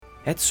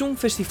Het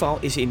Songfestival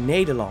is in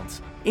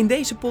Nederland. In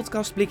deze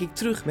podcast blik ik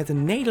terug met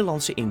een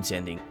Nederlandse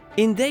inzending.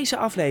 In deze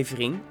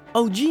aflevering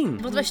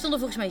OG3NE. Want wij stonden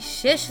volgens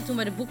mij 6e toen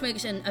bij de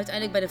bookmakers en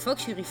uiteindelijk bij de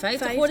vakjury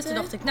 50 geworden. Toen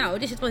dacht ik, nou,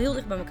 dit zit wel heel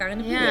dicht bij elkaar in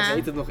de buurt. Ja. Ik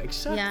weet het nog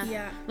exact.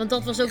 Ja. Want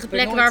dat was ook de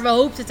plek waar we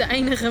hoopten te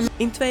eindigen.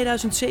 In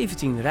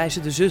 2017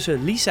 reisden de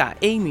zussen Lisa,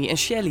 Amy en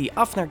Shelley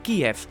af naar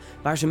Kiev,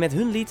 waar ze met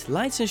hun lied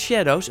Lights and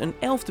Shadows een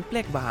 11e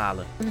plek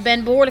behalen. Ik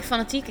ben behoorlijk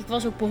fanatiek, ik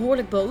was ook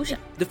behoorlijk boos.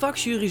 De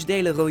vakjuries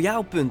delen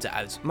royaal punten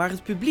uit, maar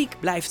het publiek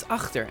blijft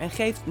achter en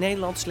geeft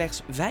Nederland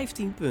slechts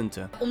 15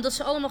 punten. Omdat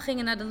ze allemaal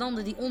gingen naar de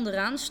landen die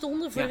onderaan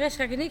stonden. Voor de rest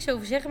ga ik er niks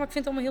over zeggen, maar ik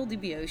vind het allemaal heel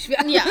dubieus.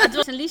 Ja, het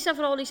was een Lisa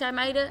vooral die zei,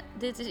 meiden,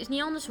 dit is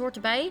niet anders, hoort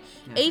erbij.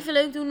 Ja. Even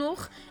leuk doen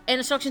nog. En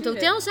dan straks in het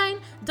hotel zijn,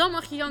 dan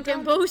mag je janken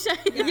en boos zijn.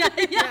 Ja.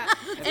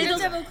 En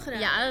dat hebben we ook gedaan.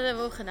 Ja, dat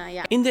hebben we ook gedaan,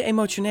 ja. In de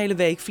emotionele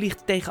week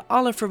vliegt tegen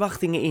alle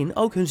verwachtingen in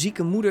ook hun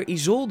zieke moeder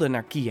Isolde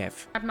naar Kiev.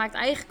 Het maakt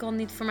eigenlijk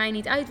al voor mij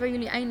niet uit waar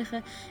jullie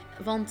eindigen.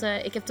 Want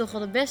ik heb toch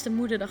wel de beste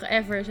moederdag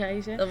ever,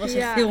 zei ze. Dat was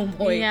echt heel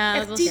mooi. Ja,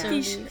 echt dat was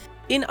typisch.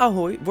 In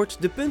Ahoy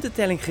wordt de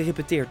puntentelling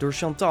gerepeteerd door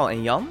Chantal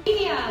en Jan.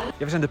 Ja,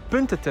 we zijn de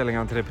puntentelling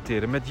aan het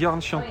repeteren met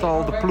Jan,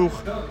 Chantal, de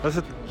ploeg. Dat is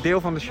het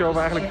deel van de show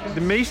waar eigenlijk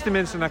de meeste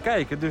mensen naar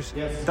kijken. Dus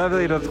daar wil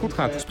je dat het goed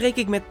gaat. Spreek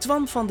ik met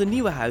Twan van de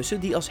Nieuwenhuijzen,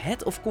 die als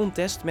Head of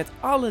Contest met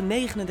alle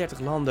 39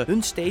 landen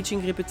hun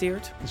staging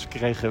repeteert. Dus we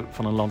kregen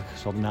van een land, ik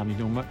zal de naam niet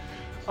noemen.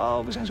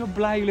 Oh, we zijn zo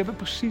blij, jullie hebben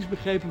precies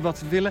begrepen wat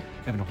we willen.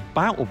 We hebben nog een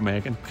paar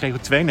opmerkingen en toen kregen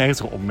we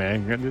 92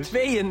 opmerkingen. Dus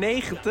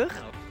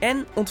 92?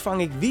 En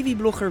ontvang ik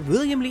Wiwiblogger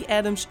William Lee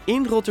Adams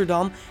in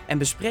Rotterdam en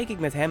bespreek ik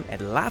met hem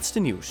het laatste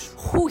nieuws.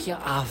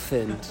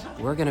 Goedenavond.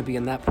 We're gonna be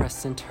in that press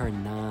center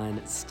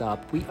non-stop.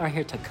 We are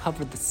here to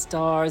cover the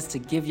stars, to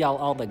give y'all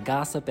all the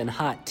gossip and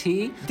hot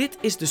tea. Dit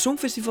is de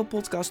Songfestival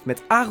podcast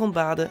met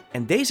Aran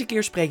en deze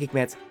keer spreek ik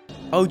met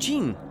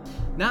OG3NE.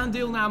 Na een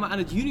deelname aan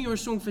het Junior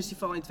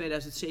Songfestival in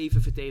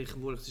 2007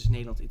 vertegenwoordigde dus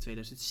Nederland in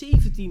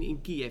 2017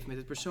 in Kiev. Met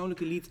het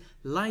persoonlijke lied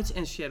Lights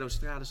and Shadows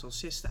traden ze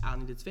als 6e aan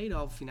in de tweede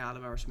halve finale,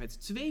 waar ze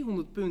met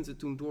 200 punten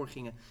toen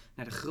doorgingen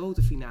naar de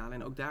grote finale.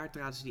 En ook daar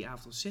traden ze die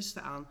avond als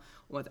 6e aan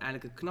om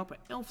uiteindelijk een knappe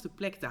 11e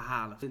plek te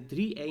halen. De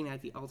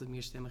 3-eenheid die altijd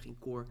meerstemmig in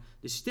koor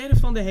de sterren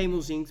van de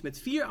hemel zingt met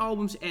 4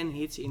 albums en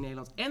hits in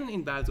Nederland en in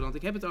het buitenland.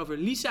 Ik heb het over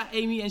Lisa,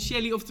 Amy en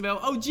Shelley, oftewel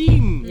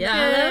OG3NE.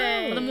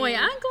 Ja, wat een mooie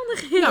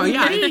aankondiging. Nou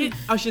ja,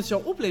 als je het zo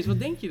opleest, wat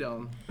denk je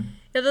dan?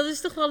 Ja, dat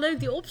is toch wel leuk,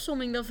 die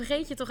opsomming. Dan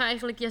vergeet je toch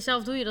eigenlijk,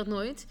 zelf doe je dat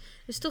nooit.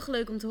 Het is toch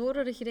leuk om te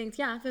horen dat je denkt,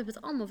 ja, we hebben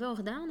het allemaal wel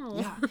gedaan al.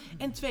 Ja,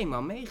 en 2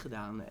 maal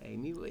meegedaan,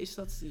 Amy. Is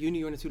dat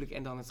junior natuurlijk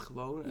en dan het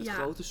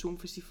grote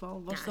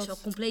Songfestival? Was dat is wel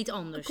compleet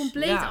anders.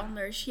 Compleet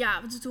anders,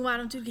 ja. Want toen waren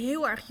we natuurlijk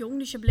heel erg jong,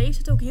 dus je bleef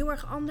het ook heel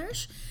erg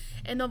anders.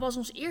 En dan was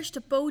ons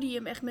eerste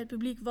podium echt met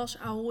publiek was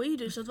Ahoy.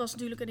 Dus dat was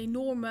natuurlijk een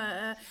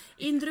enorme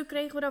indruk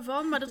kregen we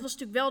daarvan. Maar dat was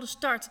natuurlijk wel de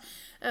start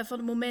van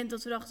het moment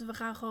dat we dachten, we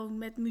gaan gewoon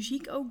met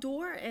muziek ook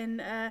door.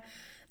 En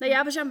nou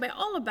ja, we zijn bij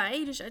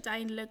allebei dus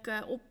uiteindelijk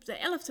op de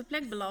 11e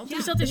plek beland. Ja,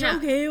 dus dat is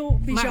ook heel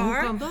bizar.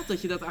 Maar hoe kan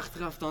dat je dat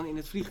achteraf dan in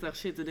het vliegtuig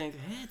zit en denkt,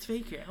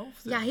 2 keer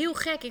 11e? Ja, heel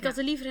gek. Ik had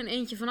er liever een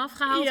eentje van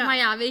afgehaald. Ja. Maar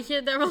ja, weet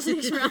je, daar was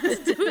niks meer aan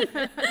te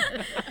doen.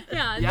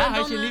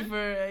 Als je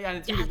liever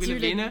natuurlijk willen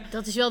winnen.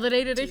 Dat is wel de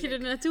reden dat je er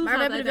naartoe gaat.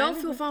 Maar we hebben er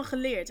wel veel van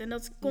geleerd. En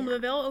dat konden we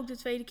wel ook de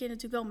tweede keer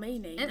natuurlijk wel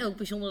meenemen. En ook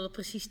bijzonder dat het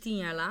precies 10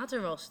 jaar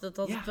later was. Dat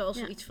had wel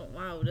zoiets van,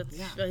 wauw, dat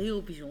is wel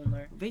heel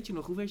bijzonder. Weet je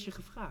nog, hoe werd je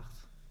gevraagd?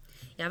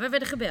 Ja, wij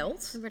werden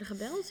gebeld.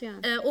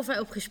 Ja. Of wij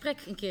op gesprek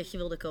een keertje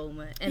wilden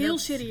komen. En heel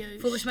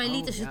serieus. Volgens mij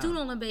lieten ze toen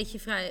al een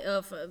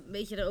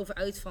beetje erover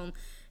uit van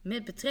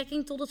met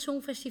betrekking tot het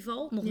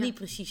Songfestival. Nog niet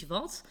precies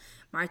wat.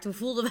 Maar toen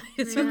voelden wij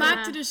het. We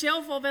maakten er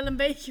zelf al wel een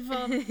beetje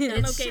van.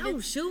 Het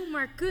zou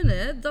zomaar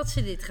kunnen dat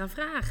ze dit gaan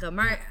vragen.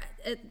 Maar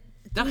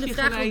toen de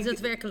vraag ook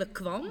daadwerkelijk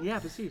kwam,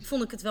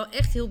 vond ik het wel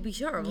echt heel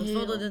bizar. Want we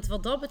hadden het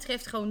wat dat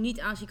betreft gewoon niet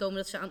aanzien komen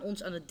dat ze aan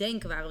ons aan het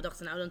denken waren. We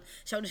dachten, nou dan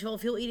zouden ze wel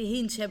veel eerder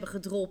hints hebben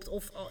gedropt.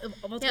 Of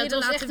wat het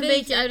was echt een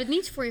beetje uit het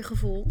niets voor je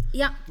gevoel.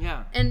 Ja.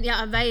 En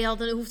ja, wij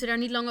hoefden daar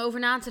niet lang over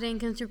na te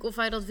denken natuurlijk of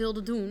wij dat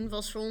wilden doen.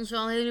 Was voor ons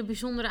wel een hele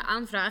bijzondere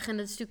aanvraag. En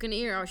dat is natuurlijk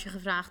een eer als je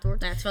gevraagd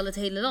wordt. Nou, terwijl het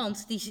hele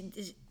land...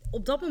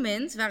 Op dat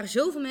moment waren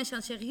zoveel mensen aan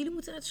het zeggen, jullie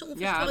moeten het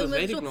Songfestival. Ja, dat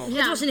weet ik nog.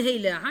 Het was een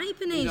hele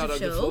hype ineens of zo. Nou,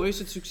 de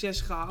Voice het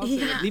succes gehad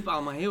en het liep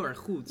allemaal heel erg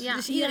goed. Ja.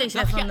 Dus iedereen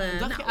zei van...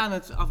 Dacht je aan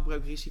het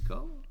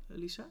afbreukrisico,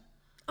 Lisa?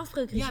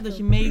 Afbreukrisico? Ja, dat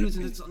je meedoet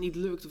en het dan niet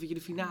lukt of dat je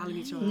de finale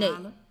niet zou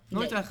halen.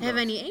 Nooit aan hebben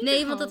wij niet één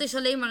Nee, want dat is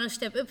alleen maar een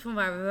step-up van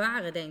waar we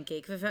waren, denk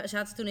ik. We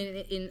zaten toen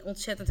in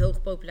ontzettend hoge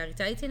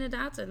populariteit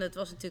inderdaad. En dat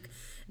was natuurlijk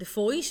de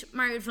Voice.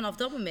 Maar vanaf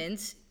dat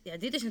moment... Ja,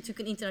 dit is natuurlijk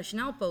een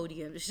internationaal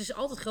podium. Dus het is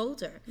altijd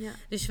groter. Ja.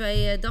 Dus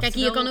wij dachten Kijk,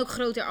 hier kan ook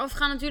groter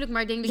afgaan natuurlijk.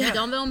 Maar ik denk dat je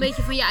dan wel een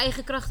beetje van je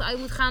eigen krachten uit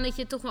moet gaan. Dat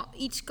je toch wel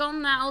iets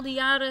kan na al die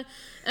jaren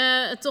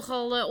toch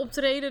al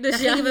optreden. Dus daar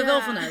gingen we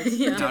wel vanuit.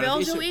 Je moet er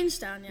wel zo in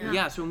staan.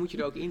 Ja, zo moet je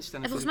er ook in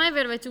staan. En volgens mij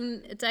werden wij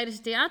toen tijdens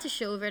de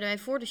theatershow,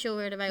 voor de show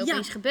werden wij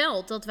opeens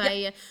gebeld. Dat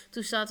wij,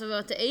 toen zaten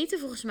we te eten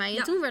volgens mij.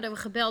 En toen werden we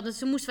gebeld. Dus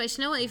toen moesten wij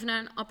snel even naar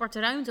een aparte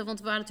ruimte. Want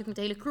we waren natuurlijk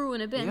met de hele crew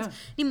in de band.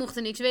 Die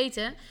mochten niks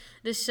weten.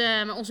 Dus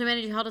maar onze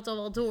manager had het al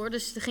wel door. kantoor.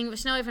 Dus toen gingen we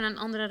snel even naar een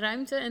andere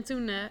ruimte. En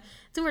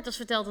toen werd ons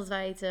verteld dat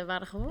wij het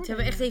waren geworden. Toen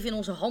hebben we echt even in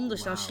onze handen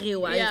staan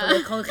schreeuwen eigenlijk.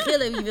 Ja. Gewoon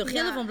gillen, wie wil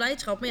gillen van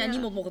blijdschap. Maar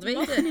niemand mocht het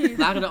weten.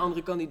 Waren er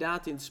andere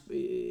kandidaten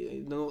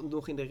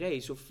nog in de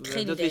race? Of,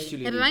 Geen dat idee. wisten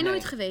jullie Hebben niet? wij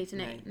nooit geweten,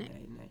 nee.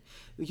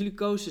 Want jullie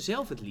kozen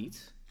zelf het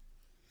lied.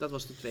 Dat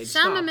was de tweede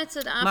Samen stap.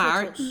 met de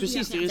Maar avond.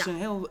 precies, er is een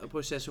heel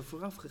proces er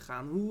vooraf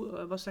gegaan.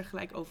 Hoe was daar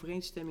gelijk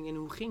overeenstemming en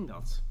hoe ging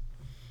dat?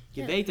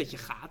 Je weet dat je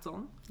gaat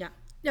dan. Ja,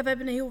 we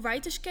hebben een heel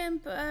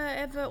writerscamp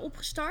hebben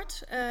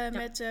opgestart.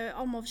 Met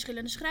allemaal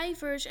verschillende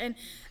schrijvers en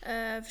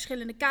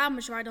verschillende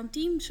kamers waar dan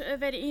teams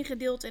werden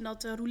ingedeeld. En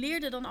dat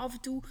rouleerde dan af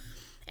en toe.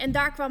 En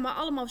daar kwamen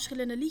allemaal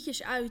verschillende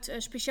liedjes uit,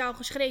 speciaal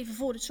geschreven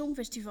voor het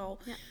Songfestival.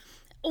 Ja.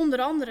 Onder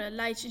andere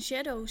Lights and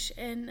Shadows.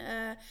 En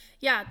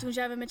toen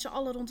zijn we met z'n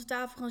allen rond de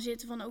tafel gaan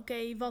zitten van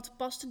oké, wat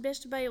past het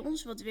beste bij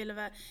ons? Wat willen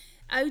we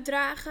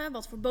uitdragen?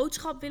 Wat voor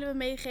boodschap willen we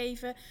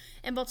meegeven?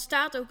 En wat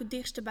staat ook het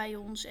dichtste bij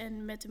ons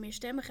en met de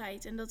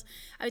meerstemmigheid? En dat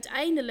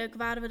uiteindelijk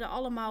waren we er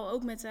allemaal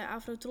ook met de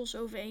Afro-Tros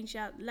over eens.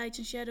 Ja, Lights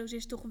and Shadows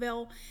is toch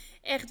wel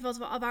echt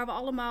waar we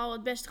allemaal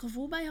het beste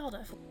gevoel bij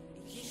hadden.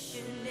 You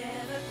should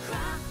never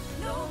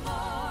cry no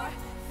more.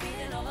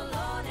 Feeling all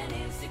alone and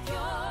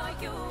insecure.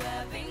 You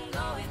have been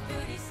going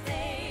through these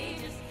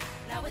stages.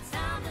 Now it's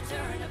time to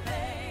turn the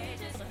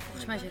pages.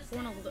 Volgens mij zei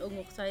Korn altijd ook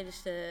nog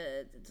tijdens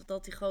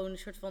dat hij gewoon een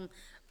soort van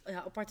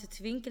aparte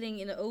twinkeling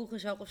in de ogen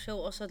zag of zo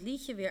als dat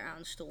liedje weer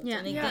aanstond. Ja.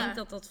 En ik denk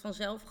dat dat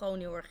vanzelf gewoon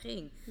heel erg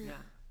ging.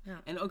 Ja.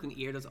 Ja. En ook een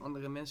eer dat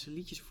andere mensen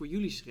liedjes voor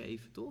jullie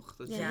schreven, toch?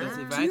 Dat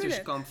die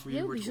writerskamp voor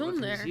jullie wordt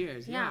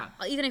georganiseerd. Ja.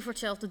 Iedereen voor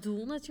hetzelfde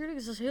doel natuurlijk,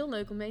 dus dat is heel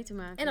leuk om mee te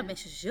maken. En dat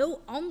mensen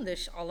zo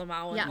anders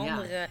allemaal, een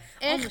andere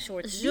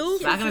soort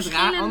liedjes. Waren het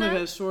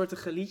andere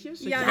soortige liedjes?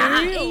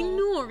 Ja,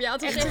 enorm. Ja,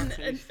 het was echt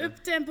een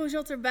uptempo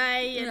zat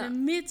erbij en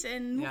een mid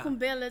en nog een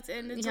ballad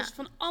en het was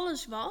van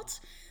alles wat.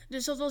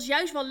 Dus dat was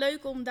juist wel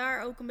leuk om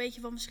daar ook een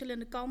beetje van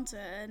verschillende kanten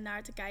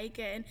naar te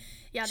kijken. En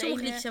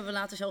sommige liedjes hebben we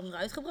later zelfs nog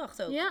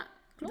uitgebracht ook. Ja.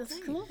 Dat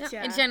klopt, ja.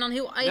 En die zijn dan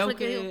heel...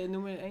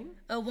 noem er één?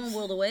 One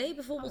World Away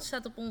bijvoorbeeld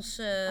staat op ons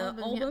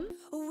album.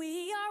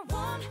 We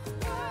are one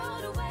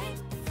world away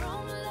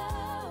from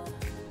love.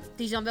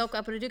 Die is dan wel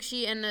qua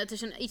productie en het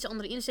is een iets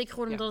andere insteek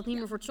geworden omdat het niet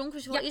meer voor het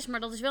Songfestival is. Maar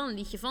dat is wel een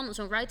liedje van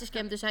zo'n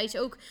writerscamp. Dus hij is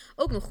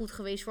ook nog goed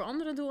geweest voor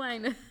andere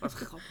doeleinden. Wat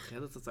grappig hè,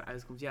 dat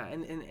eruit komt. Ja,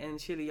 en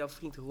Shelley, jouw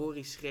vriend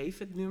Rory schreef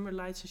het nummer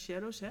Lights and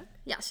Shadows, hè?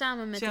 Ja,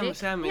 samen met Rick.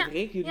 Samen met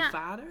Rick, jullie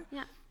vader.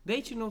 Ja.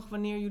 Weet je nog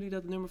wanneer jullie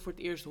dat nummer voor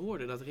het eerst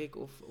hoorden? Dat Rick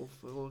of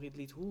Rory het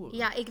liet horen?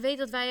 Ja, ik weet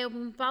dat wij op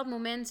een bepaald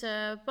moment...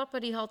 papa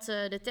die had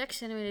de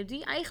tekst en de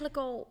melodie eigenlijk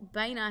al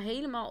bijna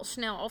helemaal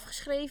snel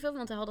afgeschreven.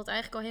 Want hij had het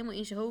eigenlijk al helemaal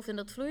in zijn hoofd. En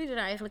dat vloeide er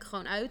eigenlijk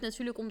gewoon uit.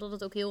 Natuurlijk omdat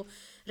het ook heel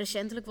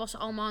recentelijk was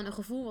allemaal. En een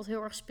gevoel wat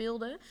heel erg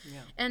speelde.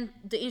 Ja. En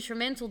de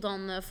instrumental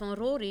dan van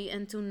Rory.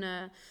 En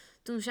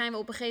toen zijn we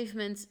op een gegeven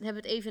moment,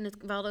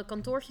 we hadden een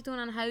kantoortje toen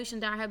aan huis en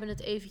daar hebben we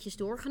het eventjes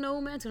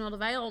doorgenomen. En toen hadden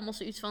wij allemaal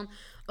zoiets van,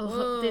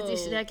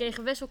 daar kregen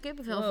we best wel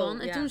kippenvel van.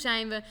 En toen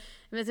zijn we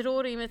met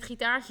Rory, met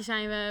gitaartje,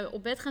 zijn we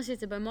op bed gaan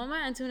zitten bij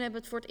mama. En toen hebben we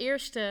het voor het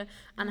eerst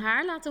aan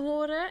haar laten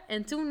horen.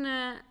 En toen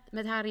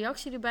met haar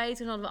reactie erbij,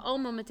 toen hadden we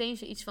allemaal meteen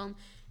zoiets van...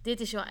 Dit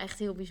is wel echt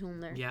heel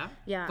bijzonder. Ja?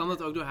 Kwam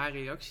dat ook door haar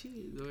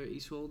reactie? Door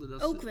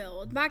Isolde? Ook wel.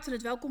 Het maakte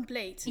het wel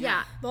compleet.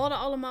 Ja. We hadden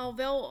allemaal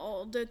wel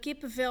al de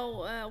kippenvel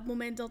op het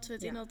moment dat we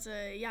het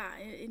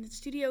in het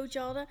studiootje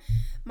hadden.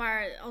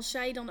 Maar als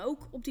zij dan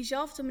ook op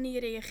diezelfde manier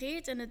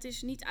reageert... en het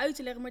is niet uit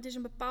te leggen, maar het is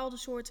een bepaalde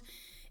soort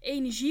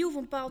energie... of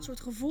een bepaald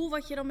soort gevoel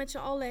wat je dan met z'n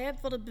allen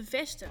hebt, wat het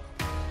bevestigt.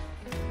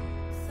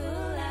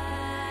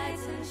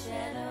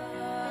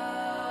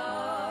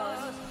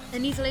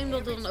 En niet alleen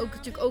omdat het dan ook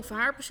natuurlijk ook voor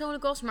haar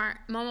persoonlijk was,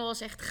 maar mama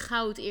was echt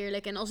goud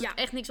eerlijk. En als het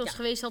echt niks was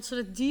geweest, had ze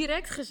het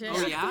direct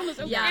gezegd. Oh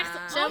ja?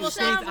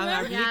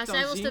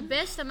 Zij was de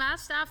beste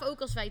maatstaaf.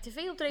 Ook als wij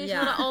tv-optredens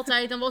hadden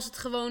altijd, dan was het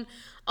gewoon...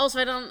 Als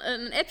wij dan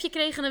een appje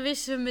kregen, dan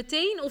wisten we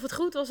meteen of het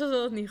goed was of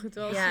dat het niet goed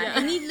was. Ja.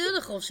 En niet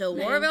lullig of zo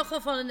hoor. Wel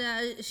gewoon van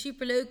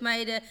superleuk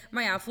meiden.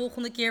 Maar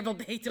volgende keer wat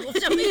beter of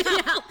zo.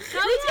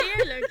 Goud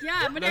eerlijk.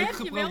 Ja, maar daar heb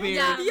je wel.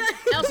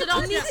 En als ze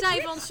dan niet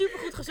zei van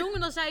supergoed gezongen,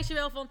 dan zei ze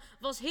wel van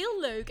was heel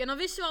leuk. En dan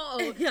wisten we al,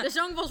 de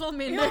zang was wat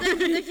minder.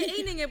 Dat je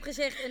 1 ding hebt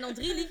gezegd en dan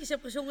 3 liedjes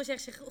hebt gezongen,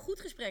 zegt ze goed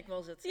gesprek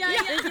was het. Ja.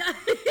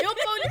 Heel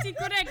politiek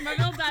correct, maar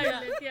wel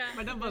duidelijk. Ja.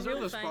 Maar dat was ook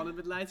wel spannend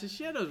met Lights and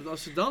Shadows. Want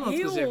als ze dan had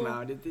gezegd,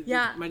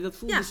 maar dat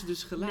voelde ze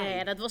dus gelijk.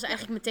 Nee, dat was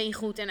eigenlijk meteen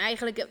goed. En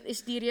eigenlijk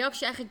is die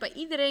reactie eigenlijk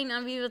bij iedereen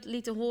aan wie we het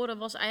lieten horen,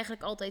 was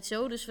eigenlijk altijd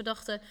zo. Dus we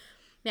dachten,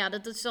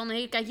 dat is dan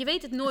heel... Kijk, je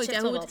weet het nooit.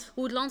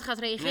 Hoe het land gaat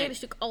reageren is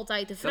natuurlijk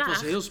altijd de vraag. Dat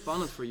was heel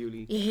spannend voor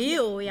jullie.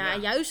 Heel,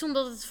 juist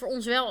omdat het voor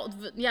ons wel...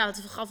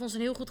 het gaf ons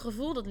een heel goed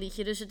gevoel, dat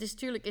liedje. Dus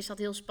natuurlijk is dat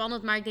heel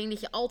spannend. Maar ik denk dat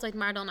je altijd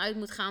maar dan uit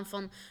moet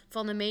gaan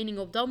van de mening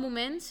op dat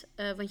moment.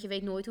 Want je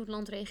weet nooit hoe het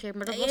land reageert.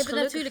 Maar dat was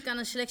gelukkig... natuurlijk aan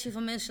een selectie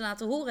van mensen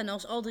laten horen. En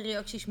als al die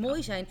reacties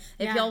mooi zijn,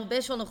 heb je al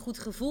best wel een goed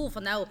gevoel van...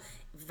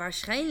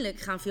 waarschijnlijk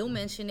gaan veel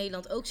mensen in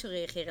Nederland ook zo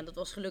reageren. En dat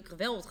was gelukkig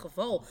wel het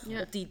geval.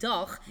 Ja. Op die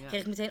dag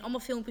kreeg ik meteen allemaal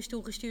filmpjes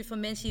toegestuurd van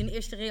mensen die een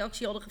eerste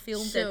reactie hadden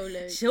gefilmd. Zo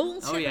leuk. Zo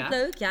ontzettend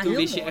leuk. Ja, toen heel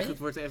wist je mooi. echt,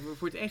 het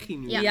wordt echt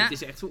nu. Ja. Het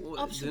is echt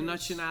de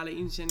nationale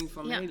inzending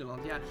van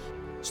Nederland. Ja.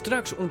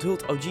 Straks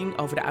onthult OG3NE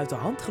over de uit de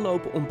hand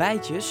gelopen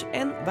ontbijtjes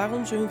en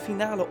waarom ze hun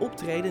finale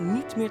optreden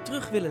niet meer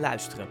terug willen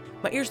luisteren.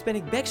 Maar eerst ben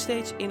ik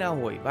backstage in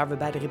Ahoy, waar we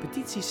bij de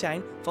repetities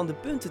zijn van de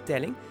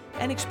puntentelling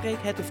en ik spreek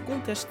Head of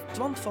Contest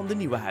Twan van de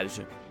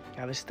Nieuwenhuijzen.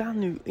 Ja, we staan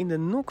nu in de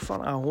nok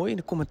van Ahoy, in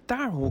de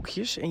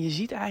commentaarhokjes. En je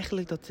ziet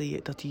eigenlijk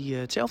dat die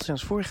hetzelfde zijn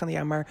als voorgaande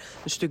jaar, maar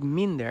een stuk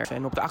minder.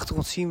 En op de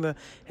achtergrond zien we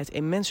het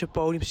immense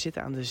podium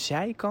zitten aan de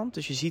zijkant.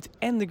 Dus je ziet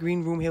en de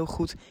green room heel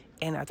goed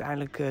en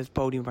uiteindelijk het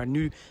podium waar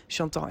nu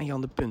Chantal en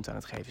Jan de punt aan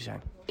het geven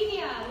zijn.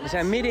 We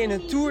zijn midden in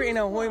een tour in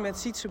Ahoy met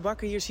Sietse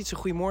Bakker hier. Sietse,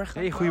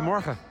 goedemorgen. Hey,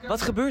 goedemorgen.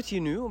 Wat gebeurt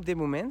hier nu op dit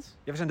moment?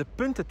 Ja, we zijn de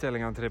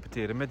puntentelling aan het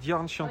repeteren met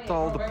Jan,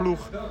 Chantal, de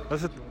ploeg. Dat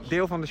is het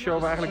deel van de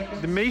show waar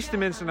eigenlijk de meeste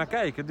mensen naar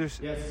kijken. Dus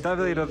daar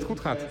wil je dat het goed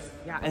gaat.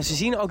 Ja, en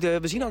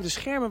we zien ook de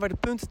schermen waar de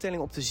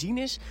puntentelling op te zien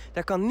is.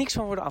 Daar kan niks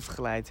van worden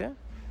afgeleid, hè?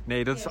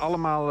 Nee, dat is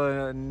allemaal,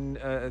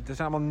 het zijn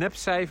allemaal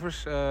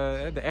nepcijfers.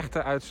 De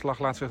echte uitslag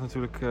laat zich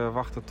natuurlijk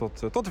wachten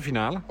tot de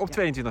finale op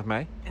 22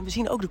 mei. En we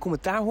zien ook de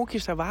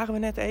commentaarhokjes, daar waren we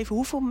net even.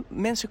 Hoeveel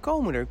mensen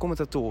komen er,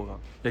 commentatoren?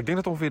 Ja, ik denk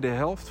dat ongeveer de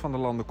helft van de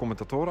landen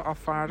commentatoren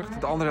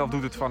afvaardigt. De andere helft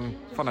doet het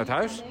vanuit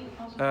huis.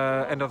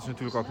 En dat is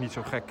natuurlijk ook niet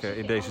zo gek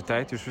in deze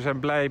tijd. Dus we zijn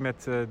blij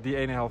met die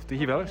ene helft die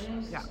hier wel is.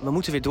 Ja, we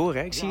moeten weer door,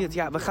 hè? Ik zie het.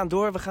 Ja, we gaan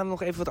door. We gaan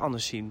nog even wat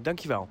anders zien.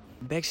 Dankjewel.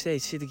 Backstage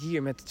zit ik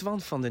hier met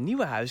Twan van de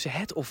Nieuwenhuijzen.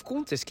 Head of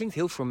Contest. Klinkt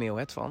heel formeel,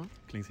 hè, Twan?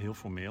 Klinkt heel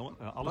formeel.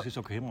 Alles is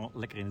ook helemaal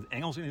lekker in het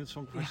Engels in het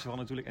Songfestival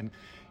natuurlijk. En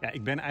ja,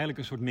 ik ben eigenlijk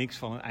een soort mix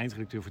van een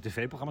eindredacteur voor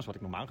tv-programma's, wat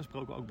ik normaal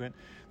gesproken ook ben.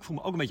 Ik voel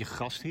me ook een beetje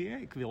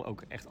gastheer. Ik wil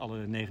ook echt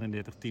alle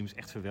 39 teams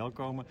echt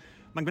verwelkomen.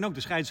 Maar ik ben ook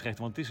de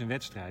scheidsrechter, want het is een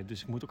wedstrijd.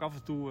 Dus ik moet ook af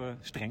en toe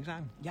streng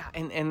zijn. Ja,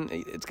 en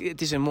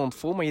het is een mond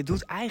vol, maar je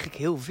doet eigenlijk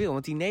heel veel.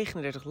 Want die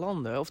 39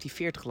 landen, of die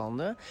 40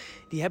 landen,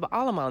 die hebben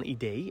allemaal een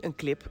idee, een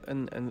clip,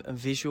 een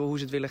visual, hoe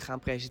ze het willen gaan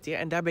presenteren.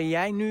 En daar ben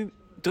jij nu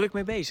druk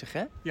mee bezig,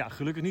 hè? Ja,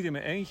 gelukkig niet in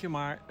mijn eentje,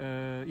 maar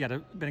daar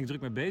ben ik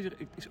druk mee bezig.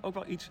 Het is ook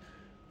wel iets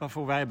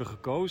waarvoor wij hebben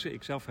gekozen.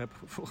 Ik zelf heb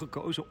voor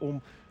gekozen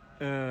om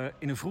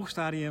in een vroeg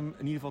stadium in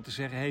ieder geval te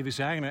zeggen, hey, we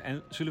zijn er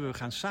en zullen we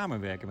gaan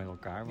samenwerken met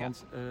elkaar. Ja.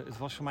 Want het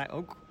was voor mij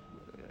ook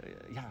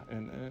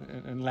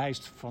een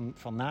lijst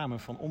van namen,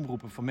 van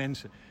omroepen, van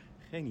mensen.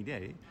 Geen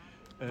idee.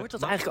 Wordt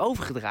dat eigenlijk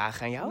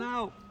overgedragen aan jou?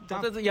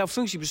 Nou, jouw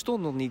functie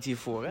bestond nog niet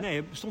hiervoor, hè? Nee,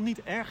 het bestond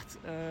niet echt.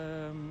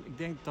 Ik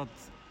denk dat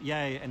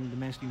jij en de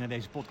mensen die naar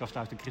deze podcast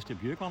luisteren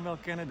Christophe Björkman wel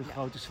kennen, de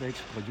grote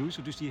Zweedse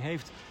producer. Dus die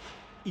heeft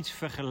iets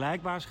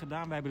vergelijkbaars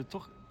gedaan. Wij hebben het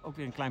toch ook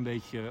weer een klein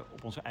beetje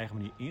op onze eigen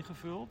manier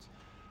ingevuld.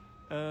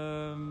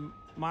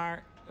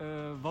 Maar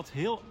wat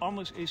heel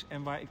anders is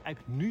en waar ik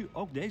eigenlijk nu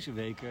ook deze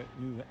weken,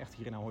 nu we echt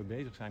hier in Ahoy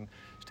bezig zijn,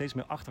 steeds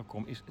meer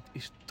achterkom, is het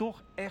is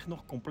toch echt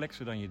nog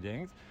complexer dan je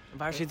denkt.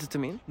 Waar zit het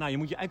hem in? Nou, je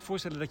moet je eigenlijk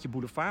voorstellen dat je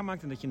boulevard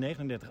maakt en dat je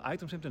 39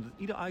 items hebt en dat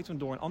ieder item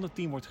door een ander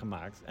team wordt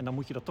gemaakt. En dan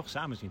moet je dat toch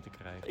samen zien te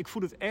krijgen. Ik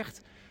voel het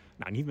echt,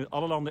 nou niet met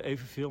alle landen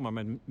evenveel, maar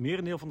met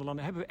merendeel van de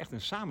landen hebben we echt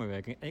een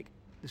samenwerking. En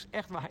dus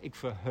echt waar, ik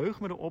verheug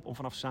me erop om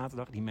vanaf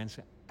zaterdag die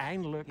mensen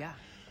eindelijk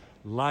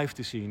live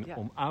te zien. Ja.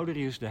 Om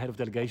Auderius, de Head of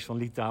Delegation van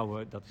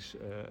Litouwen, dat is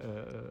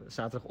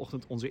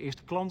zaterdagochtend onze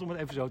eerste klant, om het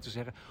even zo te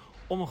zeggen,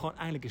 om hem gewoon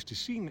eindelijk eens te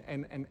zien.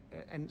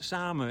 En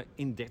samen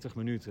in 30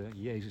 minuten,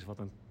 jezus wat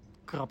een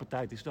krappe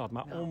tijd is dat.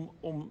 Maar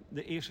om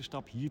de eerste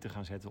stap hier te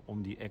gaan zetten,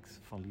 om die act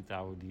van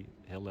Litouwen, die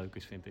heel leuk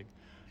is vind ik,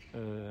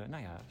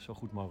 zo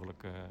goed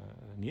mogelijk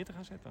neer te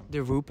gaan zetten. De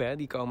Roop, hè,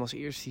 die komen als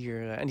eerste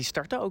hier en die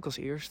starten ook als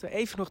eerste.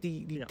 Even nog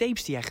die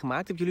tapes die jij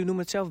gemaakt hebt. Jullie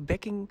noemen het zelf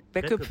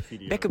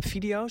backup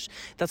video's.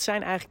 Dat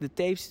zijn eigenlijk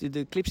de tapes,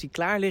 de clips die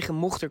klaar liggen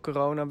mocht er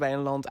corona bij een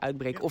land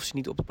uitbreken of ze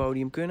niet op het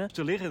podium kunnen.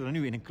 Ze liggen er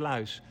nu in een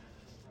kluis.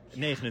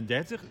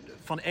 39.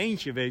 Van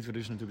eentje weten we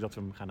dus natuurlijk dat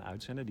we hem gaan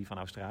uitzenden. Die van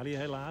Australië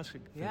helaas.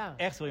 Ik vind het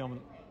echt wel jammer.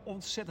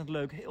 Ontzettend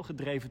leuk, heel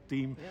gedreven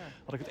team. Ja.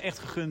 Had ik het echt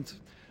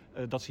gegund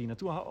dat ze hier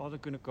naartoe hadden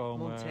kunnen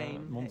komen.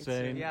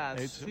 Montaigne. Ja,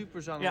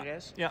 super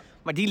zangeres. Ja.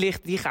 Maar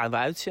die gaan we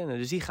uitzenden,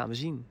 dus die gaan we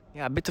zien.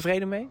 Ja, ben je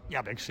tevreden mee?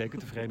 Ja, ben ik zeker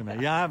tevreden mee.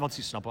 Ja, want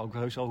ze snappen ook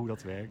heus al hoe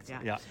dat werkt.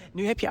 Ja.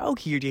 Nu heb je ook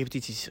hier die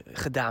repetities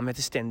gedaan met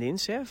de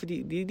stand-ins. Hè?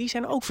 Die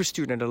zijn ook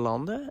verstuurd naar de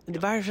landen.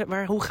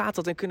 Ja. Hoe gaat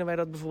dat en kunnen wij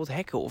dat bijvoorbeeld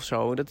hacken of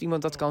zo? Dat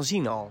iemand dat kan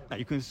zien al? Nou,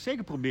 je kunt het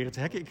zeker proberen te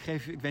hacken.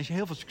 Ik wens je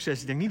heel veel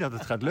succes. Ik denk niet dat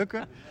het gaat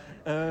lukken.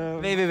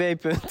 www.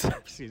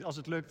 Precies, als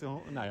het lukt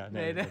dan... Nou ja,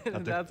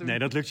 nee,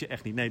 dat lukt je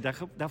echt niet. Nee,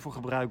 daarvoor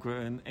gebruiken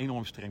we een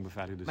enorm streng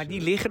beveiliging. Maar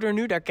die liggen er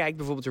nu, daar kijkt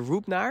bijvoorbeeld de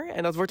Roop naar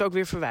en dat wordt ook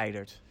weer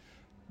verwijderd.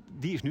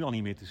 Die is nu al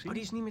niet meer te zien. Oh,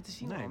 die is niet meer te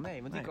zien?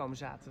 Nee, want die komen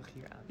zaterdag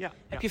hier aan. Ja.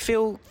 Heb je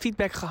veel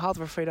feedback gehad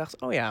waarvan je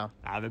dacht, oh ja?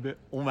 Nou, we hebben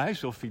onwijs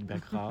veel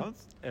feedback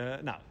gehad.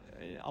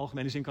 In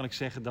algemene zin kan ik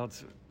zeggen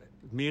dat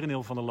het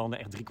merendeel van de landen,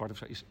 echt 3/4 of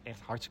zo, is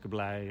echt hartstikke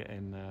blij.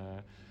 En,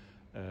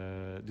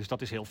 dus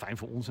dat is heel fijn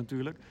voor ons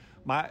natuurlijk.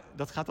 Maar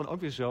dat gaat dan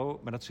ook weer zo,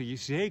 maar dat zul je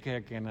zeker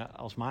herkennen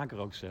als maker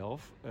ook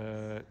zelf.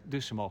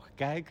 Dus ze mogen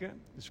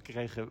kijken. Dus we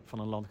kregen van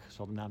een land, ik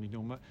zal de naam niet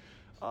noemen,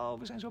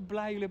 we zijn zo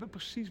blij, jullie hebben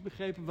precies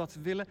begrepen wat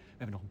we willen. We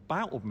hebben nog een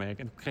paar opmerkingen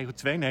en toen kregen we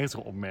 92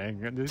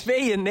 opmerkingen. Dus,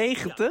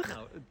 92?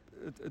 Ja,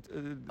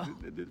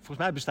 volgens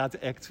mij bestaat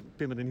de act,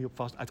 pin me er niet op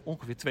vast, uit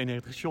ongeveer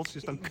 92 shots.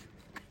 Dus dan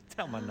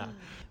tel maar na.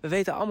 We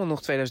weten allemaal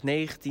nog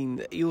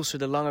 2019, Ilse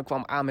de Lange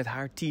kwam aan met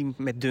haar team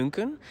met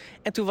Duncan.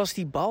 En toen was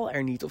die bal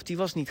er niet, of die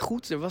was niet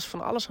goed. Er was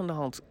van alles aan de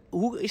hand.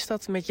 Hoe is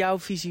dat met jouw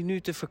visie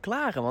nu te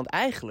verklaren? Want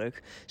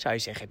eigenlijk zou je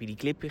zeggen, heb je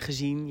die clip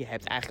gezien? Je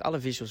hebt eigenlijk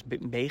alle visuals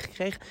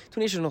meegekregen.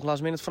 Toen is er nog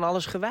last minute van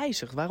alles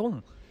gewijzigd.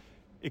 Waarom?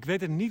 Ik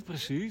weet het niet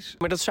precies.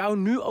 Maar dat zou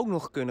nu ook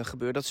nog kunnen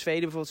gebeuren. Dat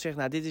Zweden bijvoorbeeld zegt,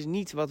 nou, dit is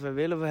niet wat we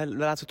willen. We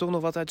laten toch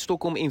nog wat uit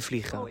Stockholm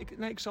invliegen.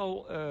 Ik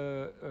zal...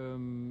 er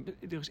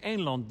is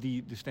één land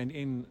die de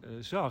stand-in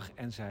zag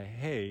en zei...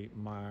 Hé,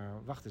 maar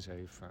wacht eens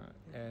even.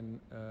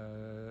 En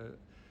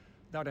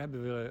daar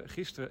hebben we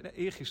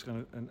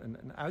eergisteren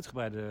een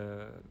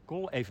uitgebreide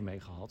call even mee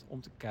gehad...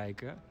 om te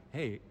kijken,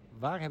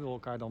 waar hebben we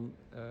elkaar dan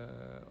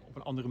op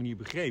een andere manier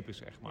begrepen,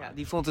 zeg maar. Ja,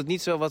 die vond het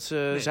niet zo wat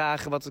ze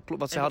zagen, wat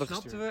ze hadden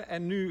gestuurd. Snapten we.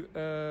 En nu,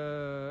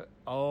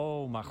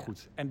 maar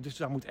goed. En dus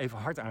daar moet even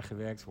hard aan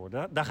gewerkt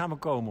worden. Daar gaan we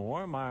komen,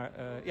 hoor. Maar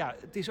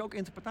het is ook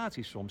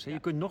interpretatie soms. Hè. Je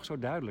kunt nog zo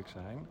duidelijk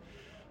zijn.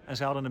 En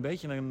ze hadden een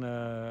beetje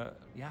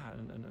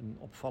een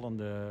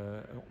opvallende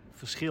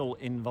verschil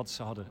in wat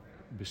ze hadden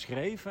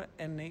beschreven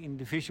en in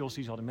de visuals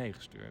die ze hadden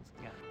meegestuurd.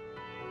 Ja.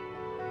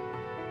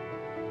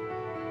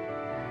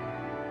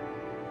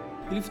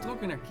 Jullie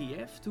vertrokken naar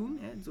Kiev toen,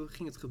 hè? Toen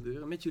ging het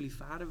gebeuren met jullie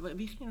vader.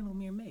 Wie ging er nog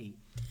meer mee?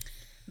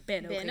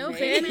 Benno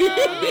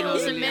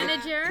Onze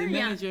manager. De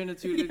manager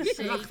natuurlijk,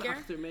 de kracht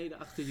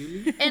achter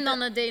jullie. En dan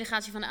de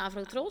delegatie van de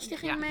Afro-Tros, die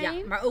ging mee. Ja,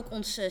 maar ook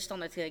ons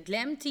standaard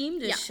glam-team.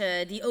 Dus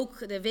die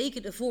ook de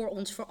weken ervoor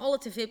ons voor alle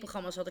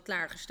tv-programma's hadden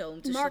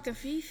klaargestoomd. Dus Mark en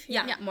Vief.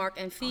 Ja, Mark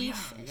en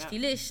Vief,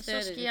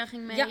 stylisten. Saskia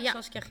ging mee. Ja,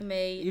 Saskia ging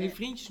mee. Jullie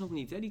vriendjes nog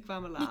niet, hè? Die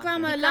kwamen later. Die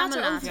kwamen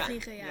later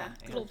overvliegen, ja.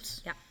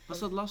 Klopt. Ja. Was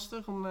dat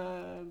lastig om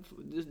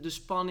de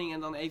spanning en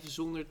dan even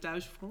zonder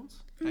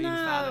thuisfront?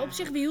 Nou, op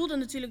zich, we hielden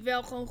natuurlijk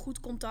wel gewoon goed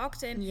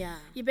contact. En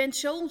je bent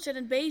zo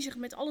ontzettend bezig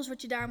met alles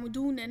wat je daar moet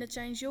doen. En het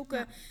zijn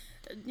zulke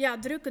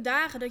drukke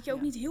dagen dat je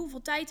ook niet heel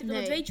veel tijd hebt. En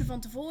dat weet je van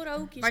tevoren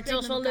ook. Maar het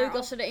was wel leuk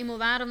als ze er eenmaal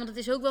waren. Want het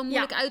is ook wel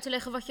moeilijk uit te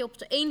leggen wat je op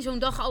zo'n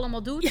dag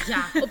allemaal doet.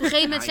 Ja. Op een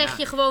gegeven moment zeg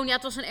je gewoon,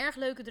 het was een erg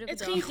leuke drukke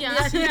dag.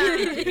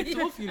 Ging Ik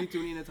trof jullie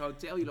toen in het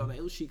hotel. Jullie hadden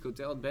een heel chic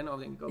hotel. Het Benno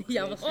denk ik ook.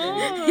 Ja, dat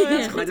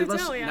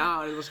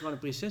was gewoon een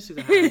prinses.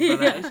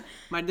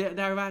 Maar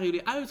daar waren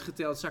jullie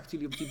uitgeteld. Zakten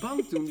jullie op die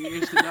bank toen. Die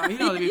eerste dag.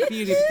 Jullie hadden weer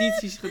 4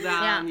 repetities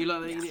gedaan. Jullie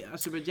hadden in de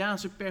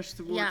Azerbeidzjaanse pers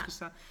te woord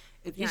gestaan.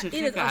 Het is een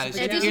gekkenhuis.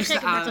 Het is een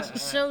gekkenhuis, dat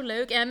is zo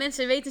leuk. Ja,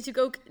 mensen weten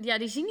natuurlijk ook,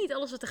 die zien niet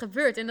alles wat er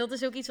gebeurt. En dat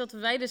is ook iets wat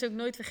wij dus ook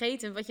nooit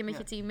vergeten, wat je met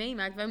je team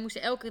meemaakt. Wij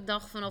moesten elke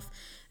dag vanaf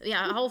 4:30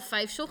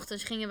 's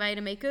ochtends gingen wij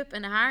de make-up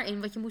en de haar in.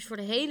 Want je moest voor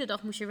de hele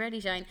dag ready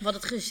zijn. Wat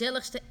het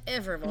gezelligste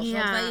ever was.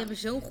 Want wij hebben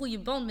zo'n goede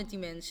band met die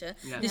mensen.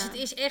 Ja. Dus het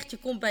is echt, je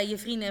komt bij je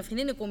vrienden en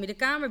vriendinnen, kom je de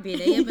kamer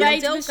binnen. Je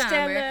hebt een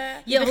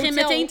hotelkamer. Je begint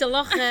meteen te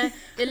lachen.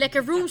 De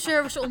lekker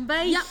roomservice,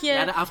 ontbijtje.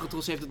 Ja, de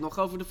Afro-Tros heeft het nog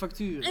over de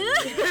facturen.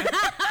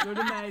 Door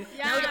de meiden.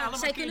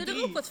 Zij kunnen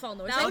er ook wat van,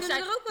 hoor. Zij kunnen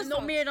er ook wat van.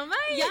 Nog meer dan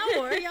wij. Ja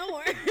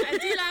hoor. En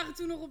die lagen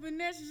toen nog op hun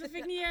nest, dus dat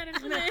vind ik niet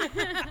erg.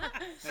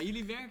 Nee.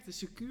 Jullie werkten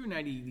secuur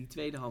naar die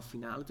tweede halve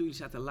finale. Toen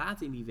jullie zaten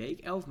laat in die week,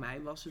 11 mei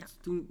was het.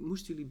 Toen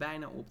moesten jullie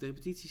bijna op. De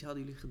repetities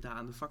hadden jullie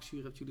gedaan. De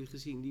vakjury hebben jullie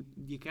gezien.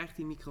 Je krijgt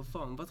die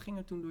microfoon. Wat ging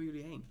er toen door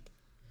jullie heen?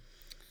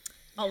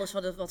 Alles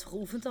wat we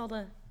geoefend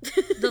hadden.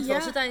 Dat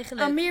was het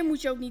eigenlijk. Aan meer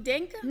moet je ook niet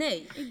denken.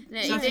 Nee.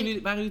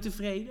 Waren jullie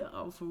tevreden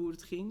over hoe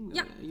het ging?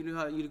 Ja.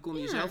 Jullie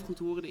konden jezelf goed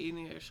horen, de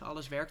eerste,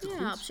 alles werkte goed?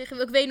 Ja, op zich.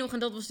 Ik weet nog, en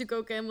dat was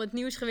natuurlijk ook helemaal het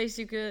nieuws geweest.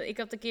 Ik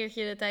had een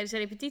keertje tijdens de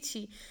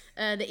repetitie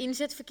de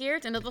inzet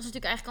verkeerd. En dat was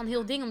natuurlijk eigenlijk al een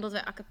heel ding, omdat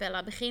wij a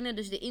cappella beginnen.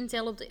 Dus de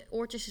intel op de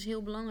oortjes is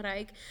heel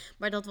belangrijk.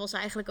 Maar dat was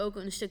eigenlijk ook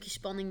een stukje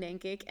spanning,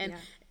 denk ik.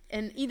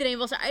 En iedereen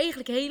was er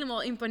eigenlijk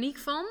helemaal in paniek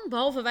van,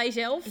 behalve wij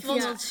zelf. Ik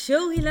vond dat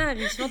zo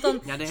hilarisch. Want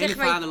dan de hele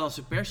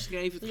vaderlandse pers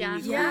schreef het ging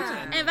niet goed.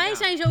 En wij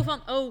zijn zo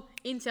van,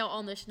 intel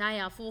anders. Nou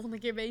ja, volgende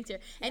keer beter.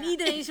 En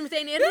iedereen is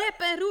meteen in rep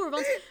en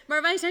roer.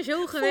 Maar wij zijn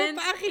zo gewend.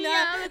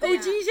 Pagina,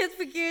 OG zet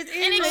verkeerd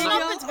in. En ik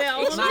snap het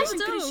wel. Dat is een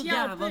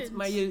cruciaal punt.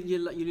 Maar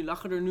jullie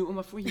lachen er nu om.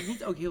 Maar vond je het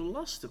niet ook heel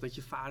lastig dat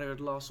je vader het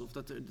las? Of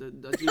dat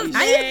jullie...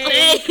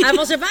 Nee, hij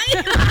was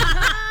erbij.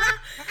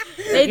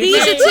 Nee, die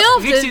is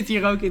hetzelfde. Rick zit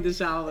hier ook in de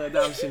zaal,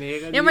 dames en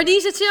heren. Ja, maar die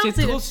is hetzelfde.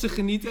 Zit trots te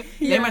genieten.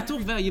 Ja. Nee, maar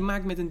toch wel. Je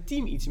maakt met een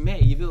team iets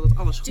mee. Je wil dat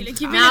alles goed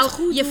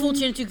gaat. Je voelt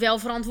je natuurlijk wel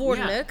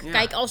verantwoordelijk. Ja.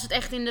 Kijk, als het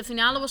echt in de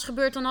finale was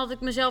gebeurd, dan had ik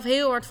mezelf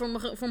heel hard voor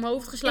mijn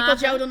hoofd geslagen. Ik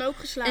had jou dan ook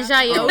geslagen. En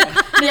zij ook.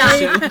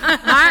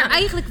 Maar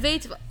eigenlijk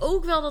weten we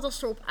ook wel dat als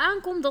het erop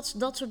aankomt,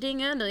 dat soort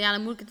dingen,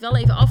 dan moet ik het wel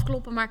even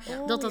afkloppen, maar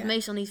dat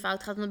meestal niet fout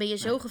gaat. Want dan ben je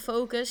zo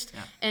gefocust.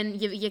 Ja. En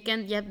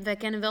wij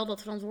kennen wel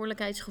dat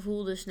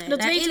verantwoordelijkheidsgevoel. Dus nee.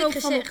 Dat weten we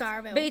ook van